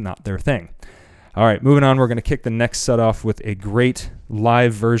 it's not their thing. All right, moving on, we're going to kick the next set off with a great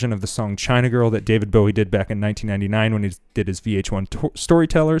live version of the song China Girl that David Bowie did back in 1999 when he did his VH1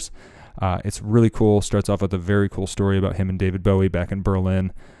 Storytellers. It's really cool. Starts off with a very cool story about him and David Bowie back in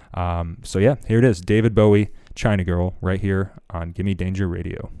Berlin. So yeah, here it is. David Bowie, China Girl, right here on Gimme Danger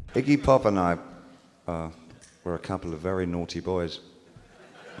Radio. Iggy Pop and I were a couple of very naughty boys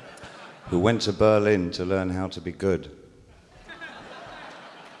who went to Berlin to learn how to be good.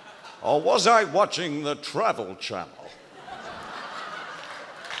 Or was I watching the Travel Channel?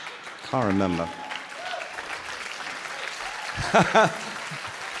 Can't remember.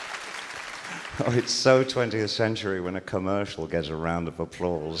 Oh, it's so 20th century when a commercial gets a round of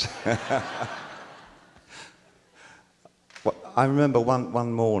applause. Well, I remember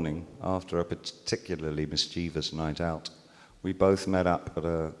one morning after a particularly mischievous night out, we both met up at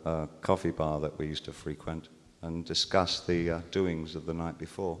a coffee bar that we used to frequent and discussed the doings of the night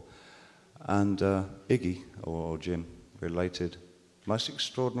before. And Iggy, or Jim, related most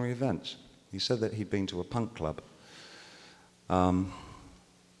extraordinary events. He said that he'd been to a punk club.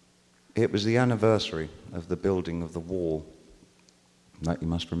 It was the anniversary of the building of the wall, that you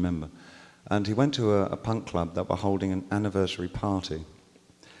must remember. And he went to a punk club that were holding an anniversary party.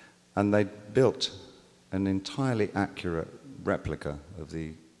 And they built an entirely accurate replica of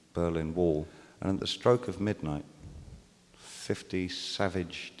the Berlin Wall. And at the stroke of midnight, 50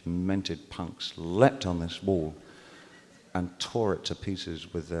 savage, demented punks leapt on this wall and tore it to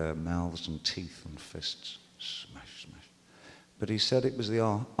pieces with their mouths and teeth and fists. Smash, smash. But he said it was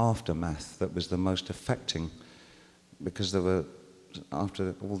the aftermath that was the most affecting, because there were,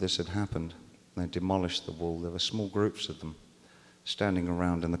 after all this had happened, they demolished the wall, there were small groups of them standing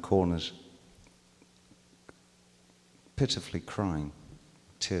around in the corners, pitifully crying,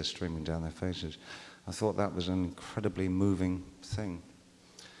 tears streaming down their faces. I thought that was an incredibly moving thing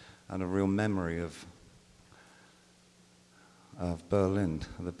and a real memory of Berlin,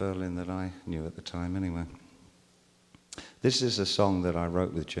 the Berlin that I knew at the time anyway. This is a song that I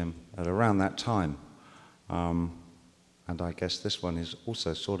wrote with Jim at around that time, and I guess this one is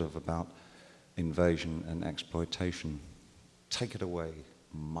also sort of about invasion and exploitation. Take it away,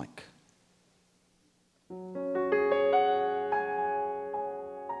 Mike.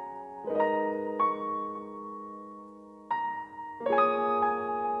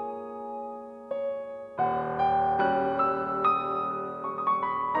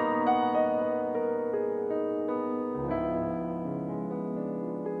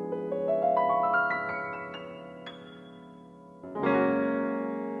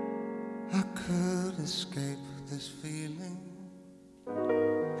 Escape this feeling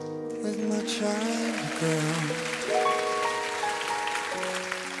with my China girl.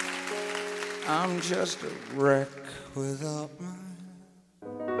 I'm just a wreck without my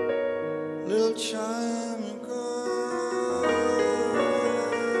little China girl.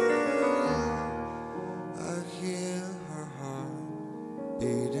 I hear her heart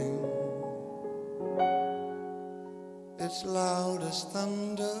beating, it's loud as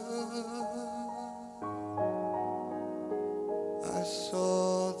thunder. I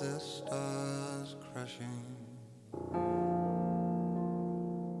saw the stars crashing.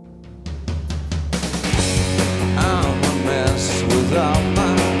 I'm a mess without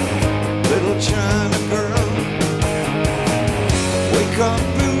my little China girl. Wake up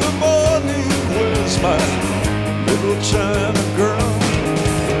in the morning, where's my little China girl?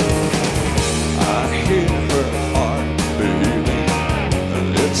 I hear her heart beating, and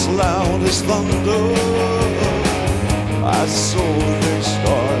it's loud as thunder. I saw the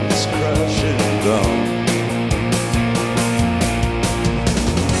stars crashing down.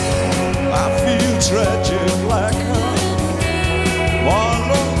 I feel tragic like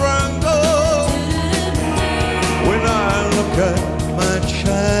Marlon Brando when I look at my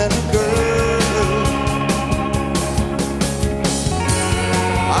China girl.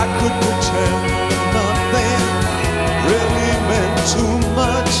 I could pretend nothing really meant too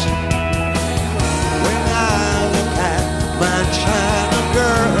much when I look at my China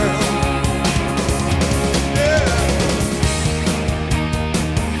girl. Yeah.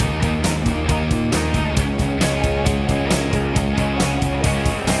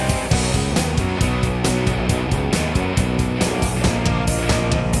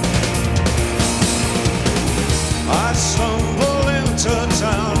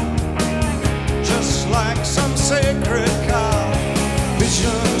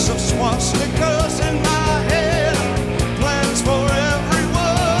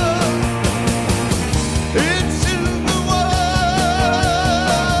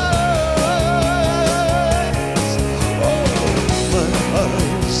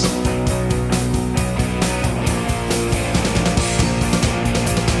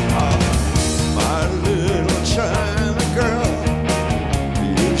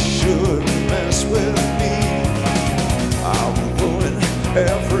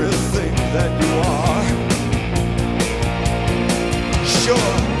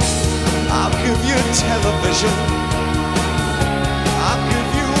 television. I'll give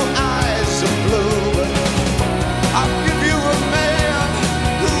you eyes of blue. I'll give you a man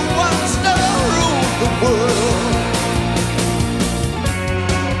who once never ruled the world.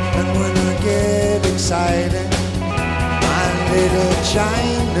 And when I get excited, my little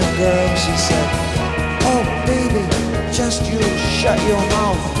China girl, she said, oh baby, just you shut your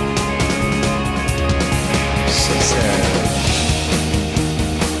mouth. She said,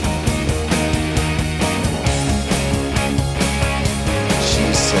 she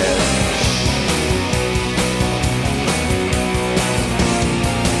said,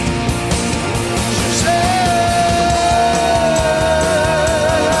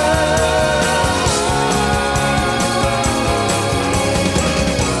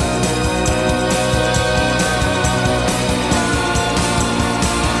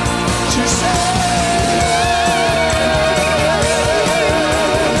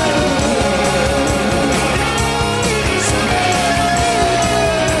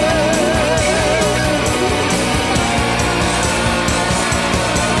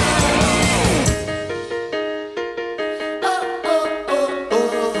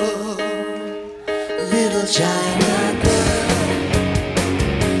 little China girl.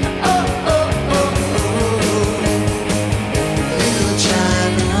 Oh, oh, oh, oh, little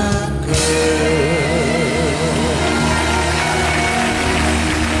China girl.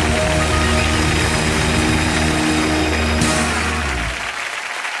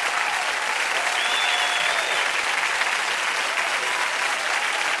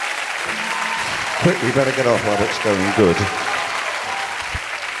 Quick, we better get off while it's going good.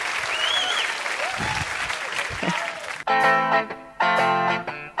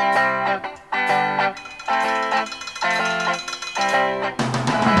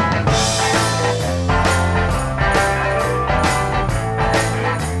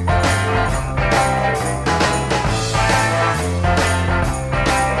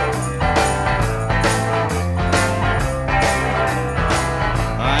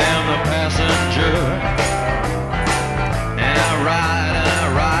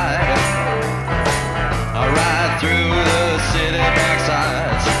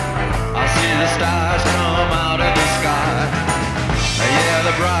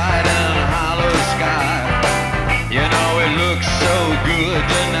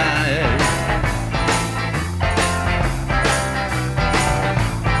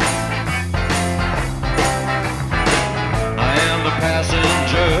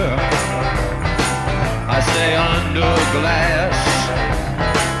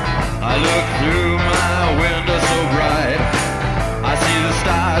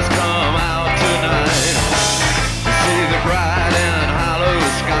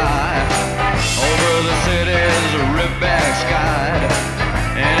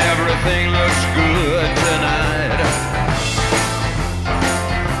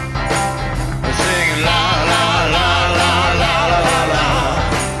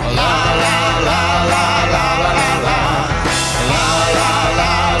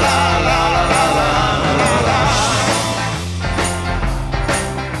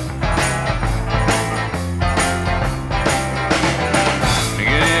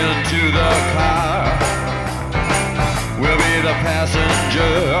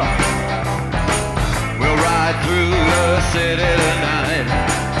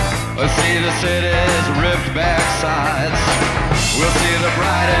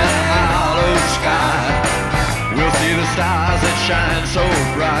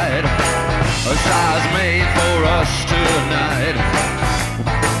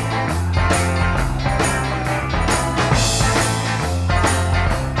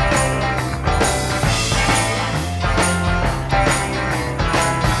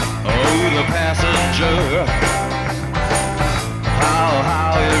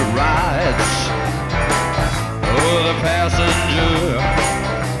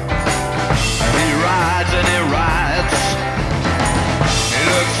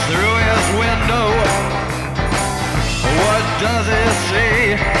 Does it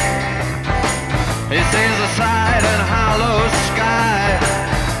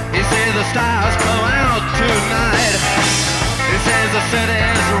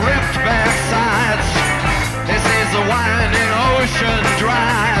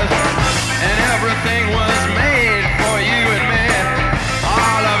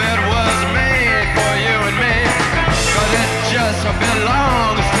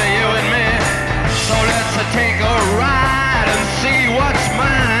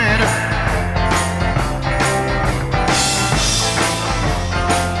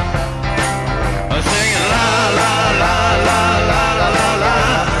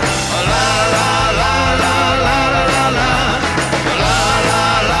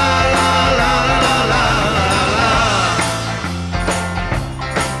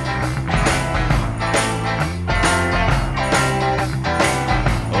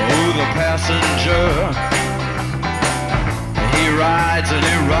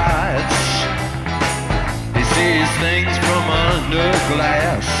things from under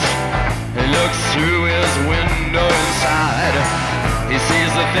glass. He looks through his window inside. He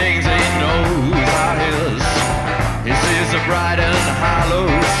sees the things he knows are his. He sees the bright and hollow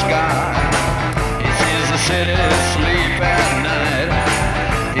sky. He sees the city sleep at night.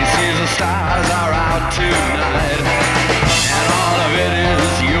 He sees the stars are out tonight. And all of it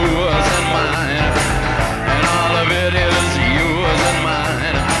is yours and mine. And all of it is yours and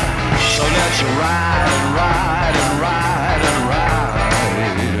mine. So let's ride and ride and ride and ride.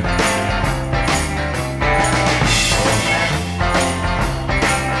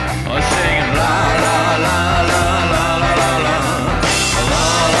 Oh, singing la la la la la la la la. La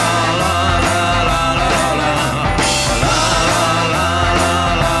la la la la la la la. La la la la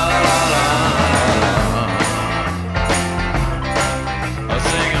la la la. Oh,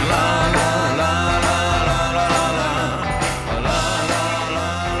 singing la la la la la la la la. La la la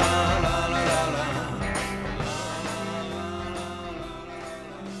la la la la.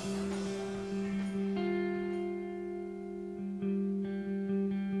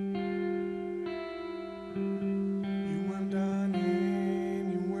 You weren't done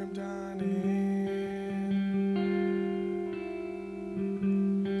in, you weren't done in.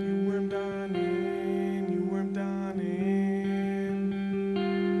 You weren't done in, you weren't done in.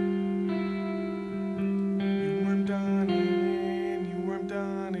 You weren't done in, you weren't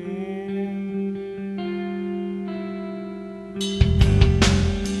done in.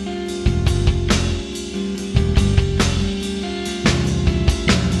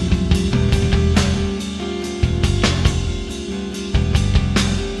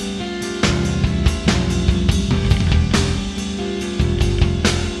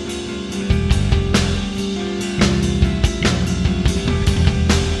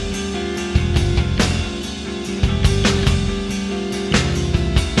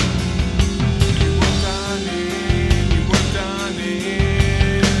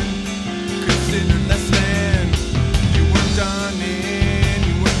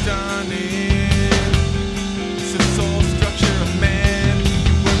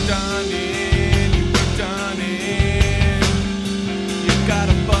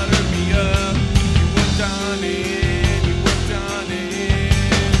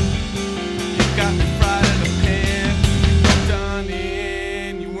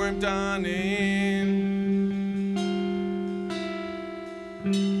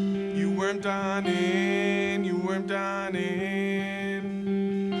 You weren't done in, you weren't done in.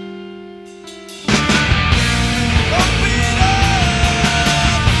 Open up,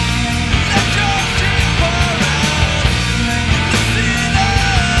 let your dream pour out. Listen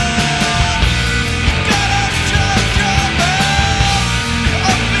up, gotta shut your mouth.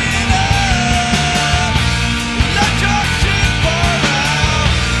 Open up, let your dream pour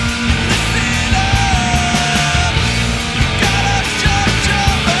out. Listen up, gotta shut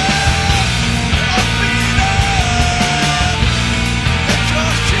your mouth.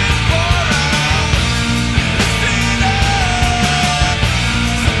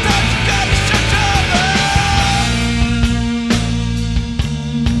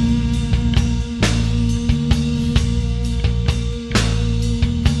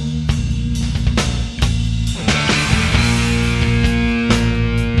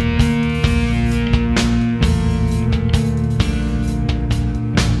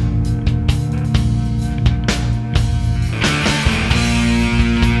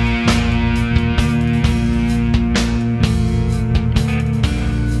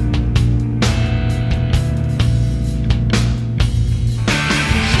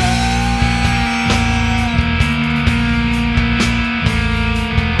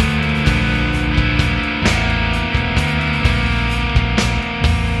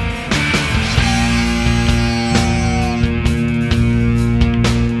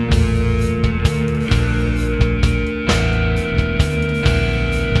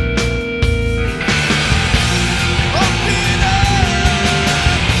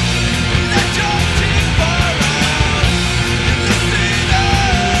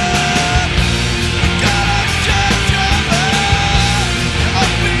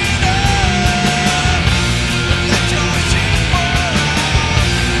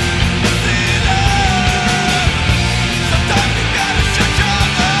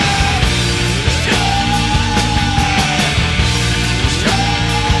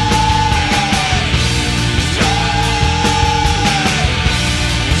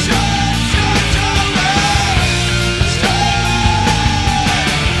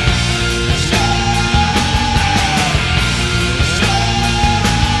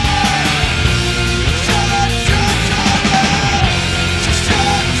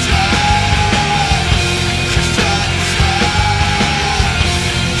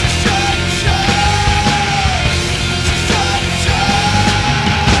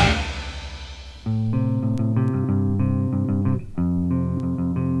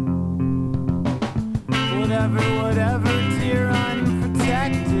 whatever, whatever, dear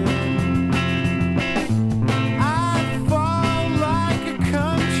unprotected. I fall like a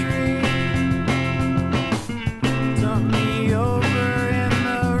country. Dump me over in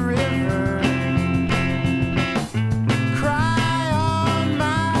the river. Cry on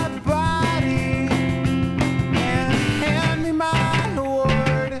my body and hand me my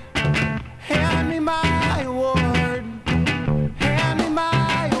award. Hand me my award. Hand me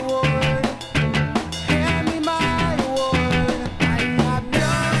my award. Hand me my award. I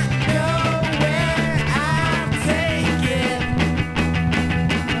don't know where I'll take it.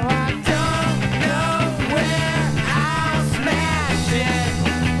 No, I don't know where I'll smash it.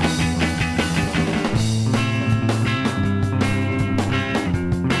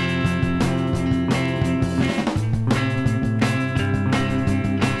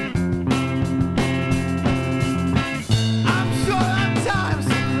 I'm short on time,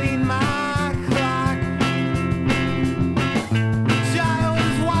 so clean my clock. The child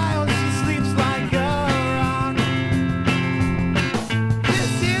is wild, she sleeps like a rock.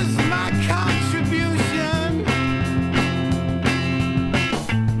 This is my contribution,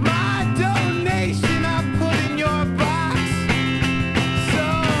 my donation I put in your box. So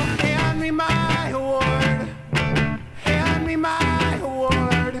hand me my award. Hand me my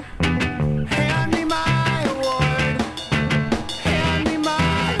award. Hand me my award. Hand me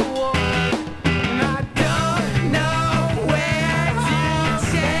my award. And I don't know where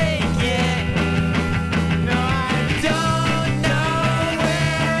to take it. No, I don't know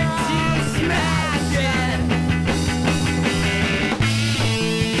where to smash it.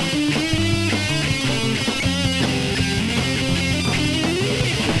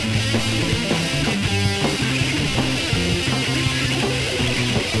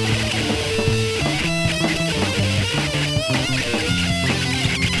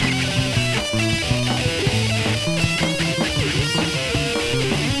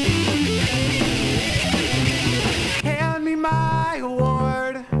 Hand me my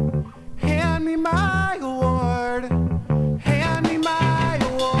award. Hand me my award. Hand me my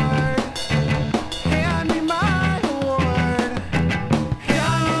award. Hand me my award.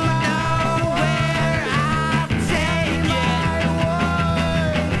 Don't know where I'll take it.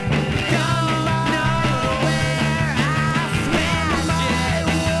 Don't know where I'll smash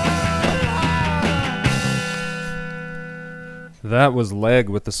it. That was Leg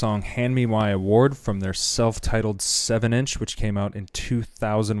with the song Hand Me My Award from their self-titled 7-inch, which came out in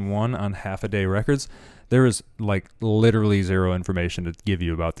 2001 on Half a Day Records. There is like literally zero information to give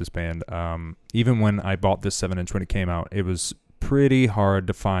you about this band. Even when I bought this 7-inch when it came out, it was pretty hard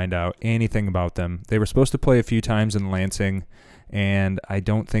to find out anything about them. They were supposed to play a few times in Lansing, and I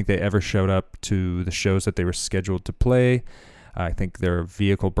don't think they ever showed up to the shows that they were scheduled to play. I think their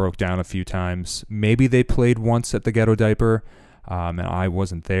vehicle broke down a few times. Maybe they played once at the Ghetto Diaper, and I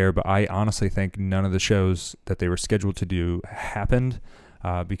wasn't there, but I honestly think none of the shows that they were scheduled to do happened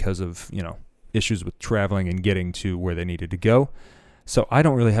because of, issues with traveling and getting to where they needed to go. So I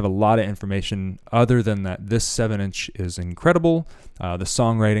don't really have a lot of information other than that this 7-inch is incredible. The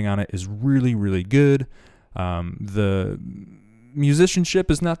songwriting on it is really, really good. The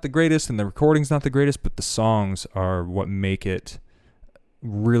musicianship is not the greatest and the recording's not the greatest, but the songs are what make it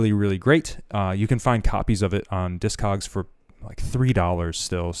really, really great. You can find copies of it on Discogs for like $3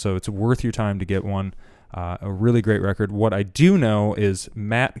 still, so it's worth your time to get one. A really great record. What I do know is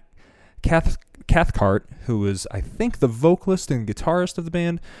Matt Cathcart, who is, I think, the vocalist and guitarist of the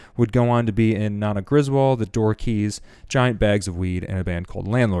band, would go on to be in Nana Griswold, The Door Keys, Giant Bags of Weed, and a band called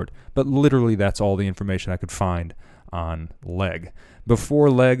Landlord. But literally that's all the information I could find on Leg.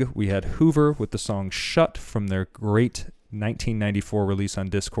 Before Leg, we had Hoover with the song Shut from their great 1994 release on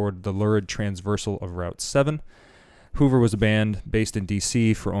Discord, The Lurid Transversal of Route 7. Hoover was a band based in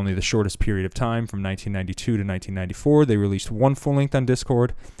D.C. for only the shortest period of time, from 1992 to 1994. They released one full-length on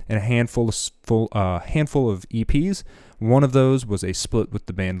Discord and a handful of EPs. One of those was a split with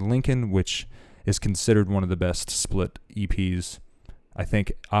the band Lincoln, which is considered one of the best split EPs, I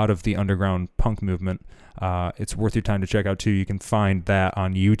think, out of the underground punk movement. It's worth your time to check out, too. You can find that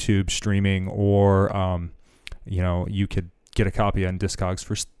on YouTube streaming, or, you could get a copy on Discogs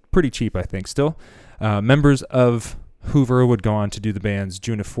for pretty cheap, I think, still. Members of Hoover would go on to do the bands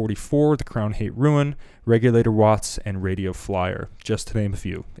June of 44, The Crown Hate Ruin, Regulator Watts, and Radio Flyer, just to name a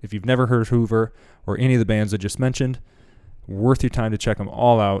few. If you've never heard Hoover or any of the bands I just mentioned, worth your time to check them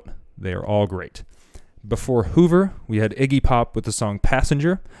all out. They are all great. Before Hoover, we had Iggy Pop with the song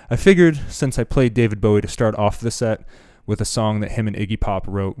Passenger. I figured, since I played David Bowie to start off the set with a song that him and Iggy Pop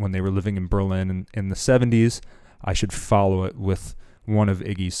wrote when they were living in Berlin in the 70s, I should follow it with one of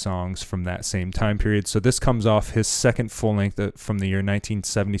Iggy's songs from that same time period. So this comes off his second full-length from the year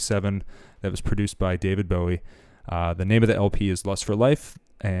 1977 that was produced by David Bowie. The name of the LP is Lust for Life,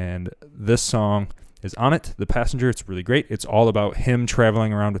 and this song is on it, The Passenger. It's really great. It's all about him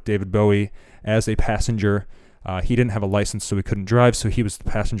traveling around with David Bowie as a passenger. He didn't have a license, so he couldn't drive, so he was the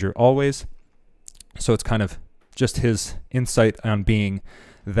passenger always. So it's kind of just his insight on being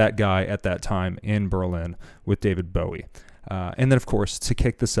that guy at that time in Berlin with David Bowie. And then, of course, to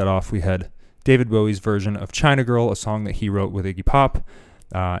kick the set off, we had David Bowie's version of China Girl, a song that he wrote with Iggy Pop,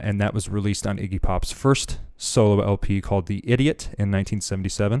 and that was released on Iggy Pop's first solo LP called The Idiot in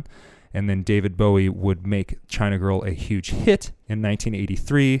 1977. And then David Bowie would make China Girl a huge hit in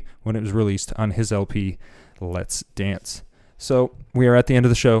 1983 when it was released on his LP, Let's Dance. So we are at the end of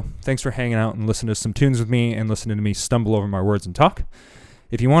the show. Thanks for hanging out and listening to some tunes with me and listening to me stumble over my words and talk.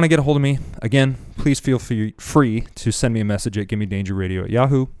 If you want to get a hold of me, again, please feel free to send me a message at GimmeDangerRadio at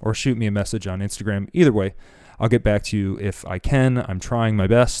Yahoo or shoot me a message on Instagram. Either way, I'll get back to you if I can. I'm trying my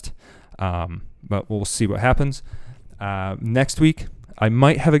best, but we'll see what happens. Next week, I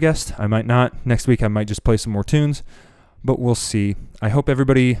might have a guest. I might not. Next week, I might just play some more tunes, but we'll see. I hope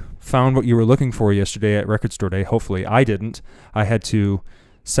everybody found what you were looking for yesterday at Record Store Day. Hopefully, I didn't. I had to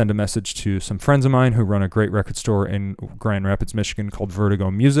send a message to some friends of mine who run a great record store in Grand Rapids, Michigan called Vertigo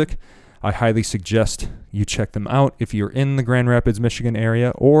Music. I highly suggest you check them out if you're in the Grand Rapids, Michigan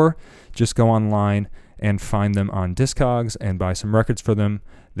area, or just go online and find them on Discogs and buy some records for them.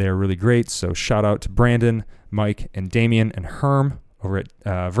 They're really great. So shout out to Brandon, Mike, and Damien and Herm over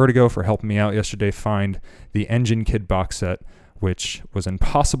at Vertigo for helping me out yesterday find the Engine Kid box set, which was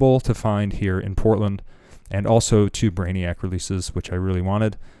impossible to find here in Portland, and also 2 Brainiac releases, which I really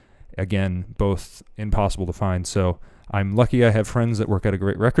wanted. Again, both impossible to find. So I'm lucky I have friends that work at a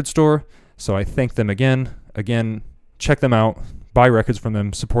great record store, so I thank them again. Again, check them out, buy records from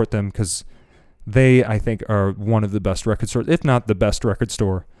them, support them, because they, I think, are one of the best record stores, if not the best record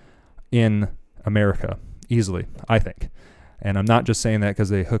store in America, easily, I think. And I'm not just saying that because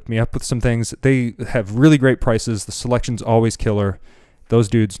they hooked me up with some things. They have really great prices. The selection's always killer. Those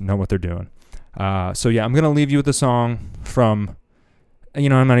dudes know what they're doing. So yeah, I'm going to leave you with a song from, I'm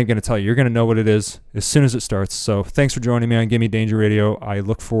not even going to tell you. You're going to know what it is as soon as it starts. So thanks for joining me on Gimme Danger Radio. I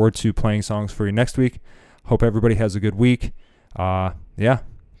look forward to playing songs for you next week. Hope everybody has a good week. Yeah.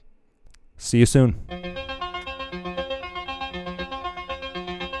 See you soon.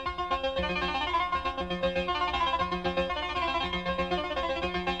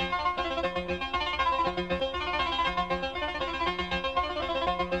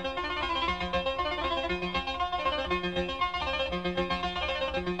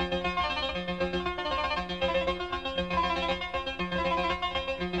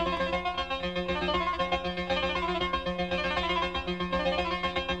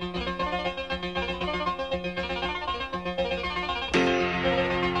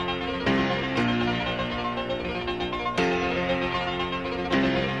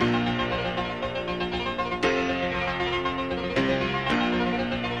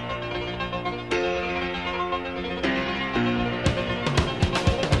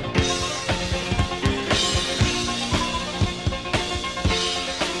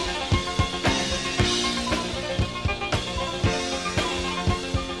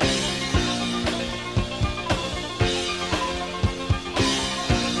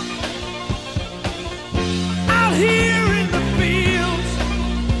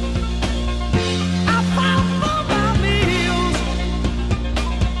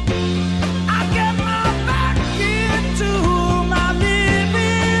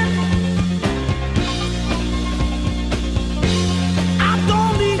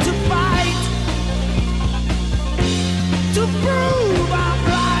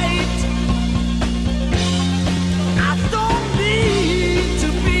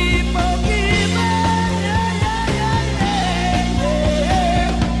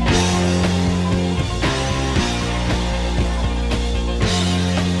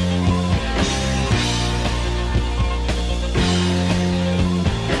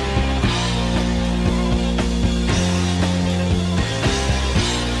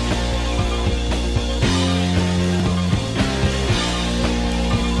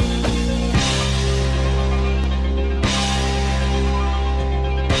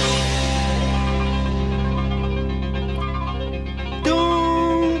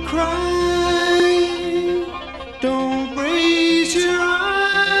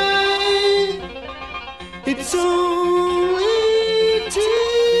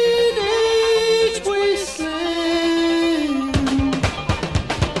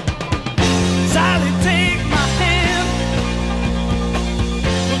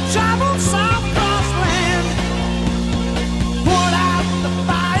 travel south cross land. Put out the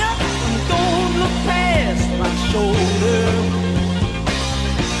fire and don't look past my shoulder.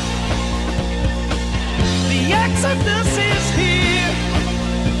 The exodus is here.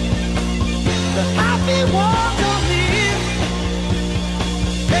 The happy ones are near.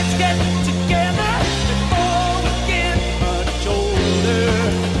 Let's get together before we get much older.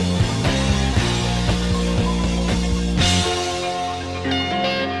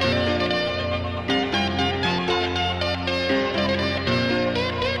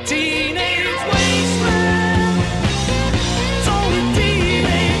 Teenage wasteland. It's only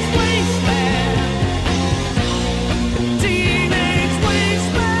teenage wasteland. Teenage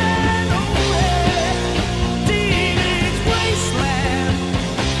wasteland. Oh yeah. Teenage wasteland.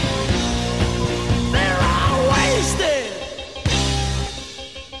 They're all wasted.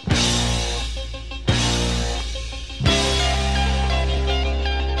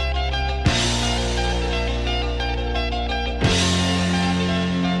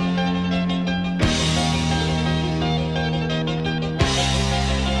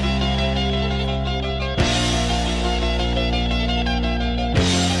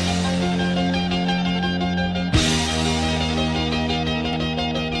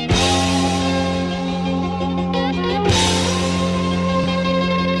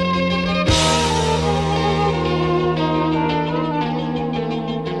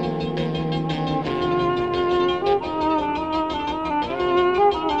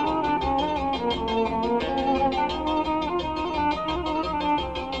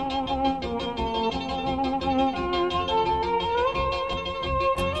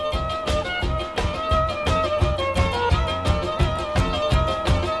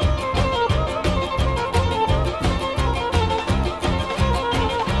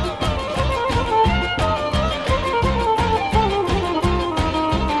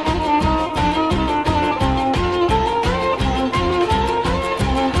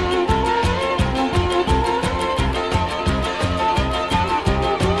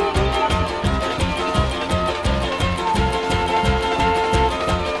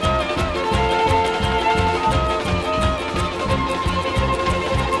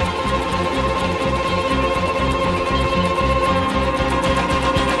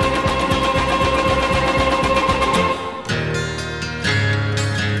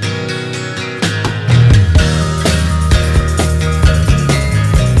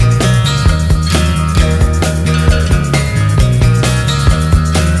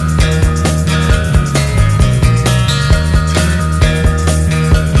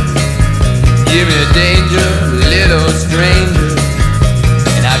 Give me danger, little stranger,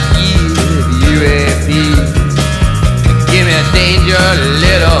 and I'll give you a piece. Give me danger,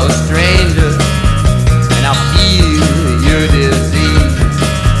 little stranger, and I'll feel your disease.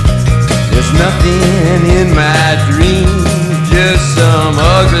 There's nothing in my dreams, just some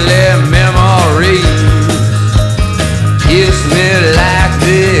ugly